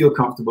didn't feel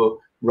comfortable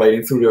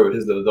riding through there with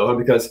his little daughter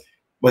because,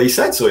 well, he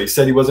said so. He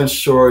said he wasn't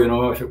sure, you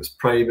know, if it was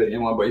private, you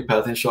know, but he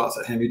pelting shots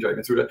at him, he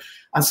driving through there.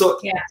 And so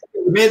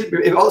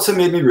it also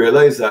made me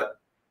realize that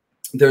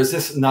there's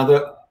this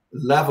another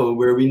level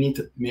where we need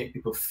to make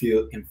people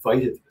feel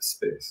invited to this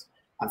space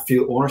and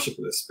feel ownership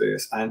of this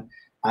space. And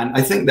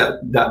I think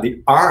that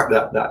the art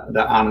that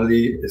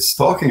Annalie is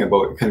talking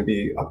about can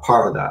be a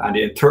part of that, and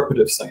the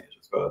interpretive signage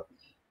as well.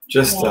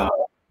 Just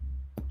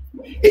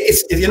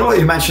it's, you know,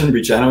 you mentioned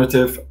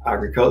regenerative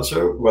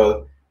agriculture.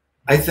 Well,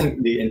 I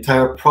think the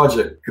entire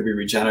project could be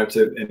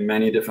regenerative in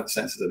many different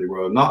senses of the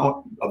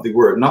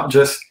word, not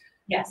just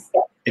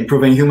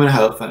improving human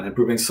health and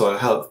improving soil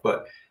health,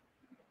 but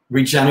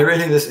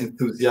regenerating this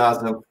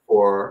enthusiasm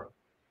for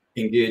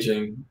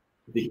engaging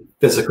the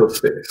physical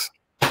space.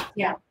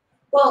 Yeah.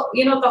 Well,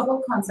 you know, the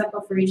whole concept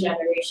of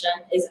regeneration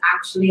is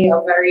actually a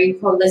very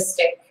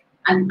holistic,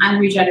 and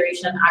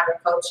regeneration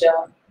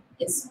agriculture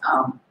is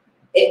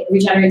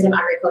regenerative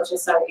agriculture,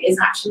 is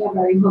actually a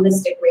very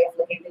holistic way of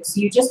looking at things.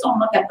 So you just don't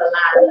look at the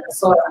land and the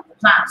soil and the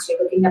plants.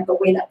 You're looking at the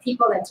way that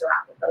people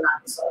interact with the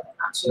land, the soil, and the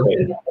plants. You're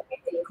looking at the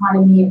way the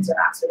economy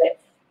interacts with it.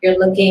 You're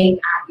looking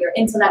at your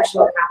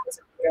intellectual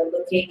capital. You're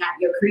looking at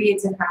your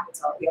creative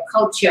capital, your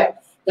culture.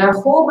 There are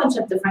a whole bunch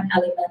of different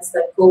elements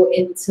that go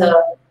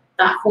into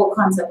that whole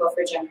concept of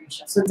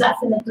regeneration. So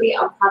definitely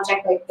a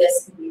project like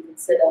this can be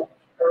considered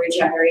a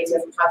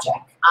regenerative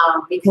project,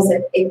 because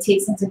it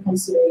takes into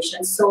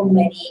consideration so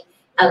many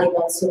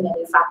elements, so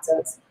many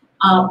factors.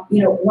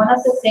 You know, one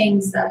of the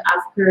things that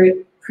I've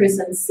heard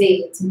persons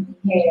say to me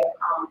here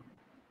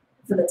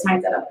for the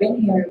time that I've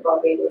been here in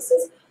Barbados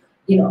is,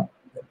 you know,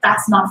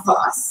 that's not for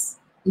us.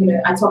 You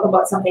know, I talk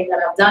about something that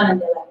I've done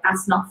and they're like,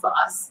 that's not for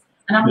us.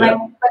 And I'm like,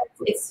 but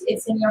it's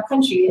in your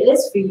country, it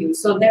is for you.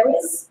 So there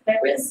is,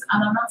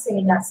 and I'm not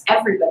saying that's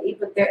everybody,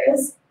 but there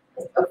is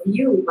a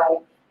view by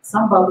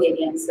some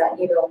Barbadians that,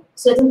 you know,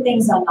 certain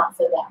things are not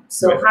for them.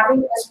 So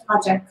having this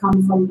project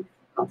come from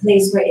a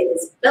place where it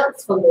is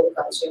built for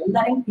locals, you're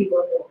letting people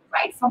know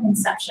right from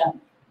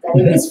inception that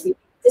it is for you,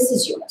 this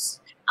is yours.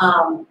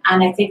 And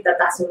I think that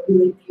that's a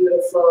really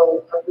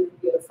beautiful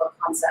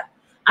concept.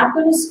 I'm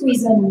going to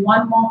squeeze in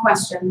one more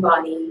question,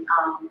 Barney,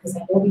 because I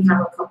know we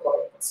have a couple.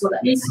 So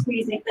let me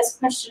squeeze in. This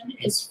question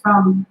is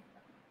from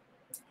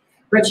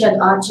Richard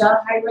Archer.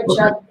 Hi,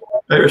 Richard.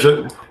 Hey,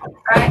 Richard.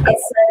 Right. It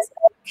says,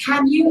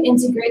 can you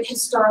integrate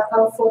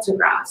historical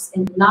photographs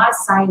in large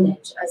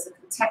signage as a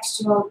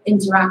contextual,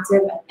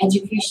 interactive, and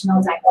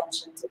educational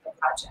dimension to the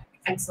project?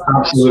 Excellent.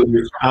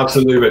 Absolutely,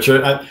 absolutely,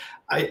 Richard.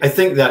 I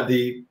think that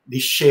the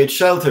shade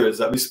shelters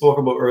that we spoke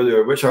about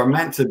earlier, which are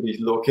meant to be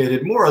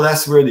located more or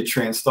less where the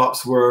train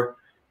stops were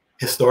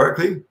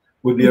historically,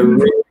 would be a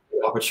really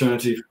good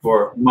opportunity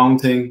for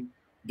mounting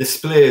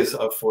displays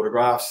of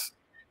photographs,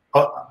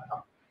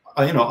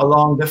 you know,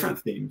 along different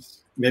themes.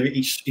 Maybe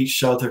each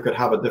shelter could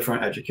have a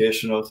different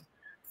educational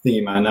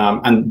theme,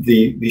 and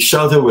the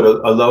shelter would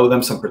allow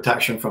them some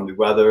protection from the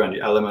weather and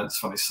the elements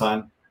from the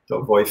sun to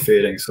avoid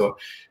fading. So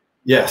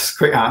yes,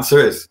 quick answer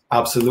is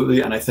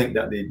absolutely, and I think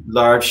that the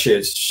large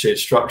shade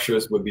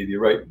structures would be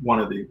one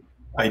of the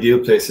ideal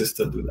places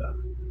to do that.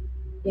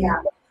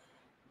 Yeah.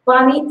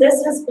 Barney,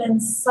 this has been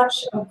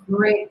such a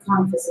great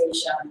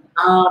conversation.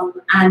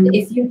 And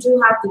if you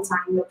do have the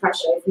time, the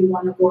pressure, if you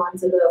want to go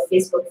onto the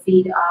Facebook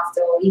feed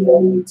after, or even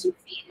the YouTube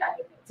feed,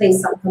 and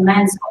place some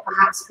comments, or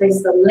perhaps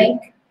place the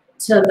link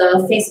to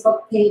the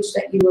Facebook page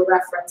that you were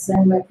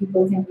referencing, where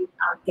people can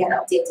get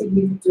updated,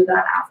 you can do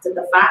that after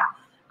the fact.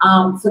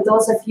 For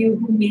those of you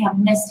who may have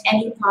missed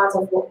any part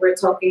of what we're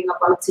talking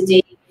about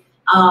today,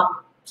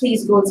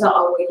 please go to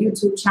our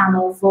YouTube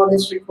channel for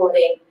this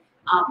recording.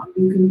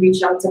 You can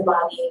reach out to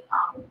Barney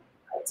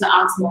to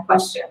ask more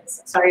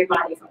questions. Sorry,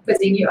 Barney, for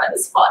putting you on the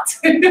spot.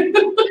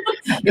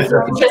 If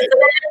you're interested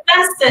in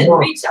investing,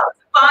 reach out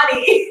to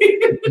Barney.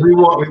 we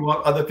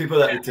want other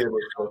people at the table.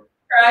 So.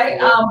 Right?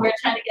 We're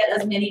trying to get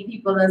as many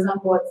people as on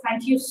board.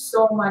 Thank you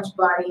so much,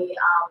 Barney.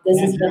 This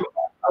has been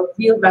a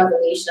real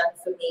revelation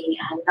for me.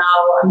 And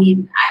now, I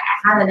mean,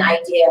 I had an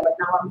idea, but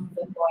now I'm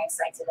even more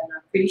excited. And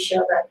I'm pretty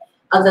sure that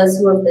others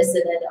who have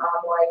listened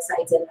are more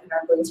excited and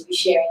are going to be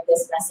sharing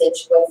this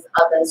message with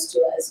others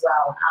too as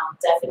well.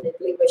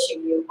 Definitely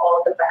wishing you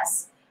all the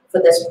best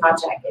for this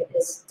project. It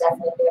is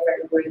definitely a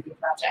very worthy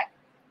project.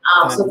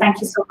 So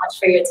thank you so much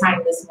for your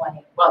time this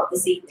morning. Well,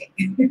 this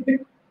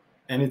evening.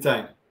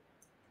 Anytime.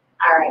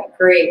 All right,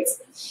 great.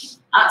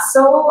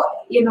 So,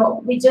 you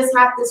know, we just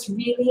had this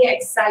really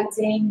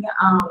exciting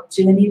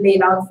journey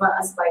laid out for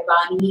us by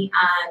Barney,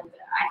 and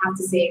I have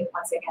to say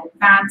once again,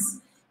 thanks.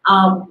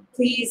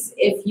 Please,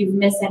 if you've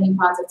missed any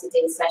part of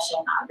today's session,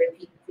 I'll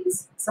repeat,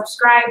 please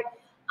subscribe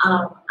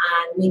and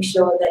make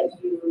sure that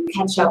you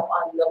catch up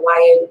on the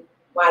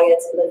Wired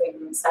Living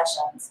Room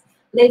sessions.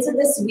 Later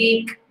this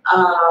week,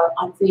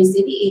 on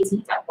Thursday the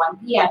 18th at 1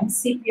 p.m.,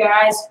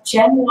 CPRI's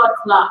Jen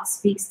Ward-Clark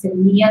speaks to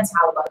Nia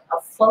Talbot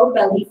of Full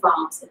Belly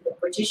Farms in the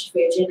British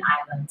Virgin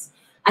Islands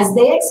as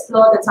they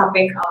explore the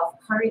topic of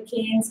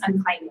hurricanes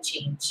and climate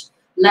change,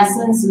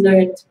 lessons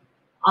learned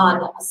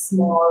on a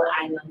small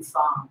island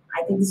farm.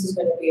 I think this is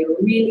going to be a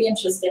really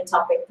interesting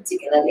topic,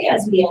 particularly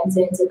as we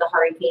enter into the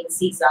hurricane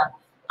season,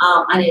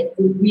 and it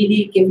will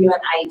really give you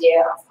an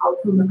idea of how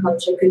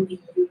permaculture could be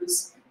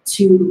used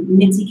to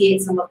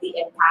mitigate some of the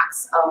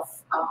impacts of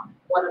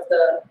one of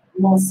the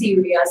more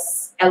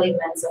serious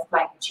elements of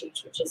climate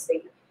change, which is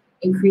the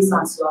increased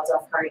onslaught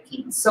of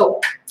hurricanes.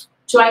 So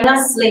join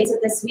us later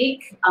this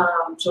week,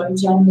 join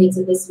Jen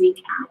later this week,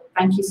 and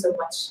thank you so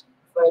much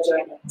for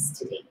joining us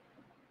today.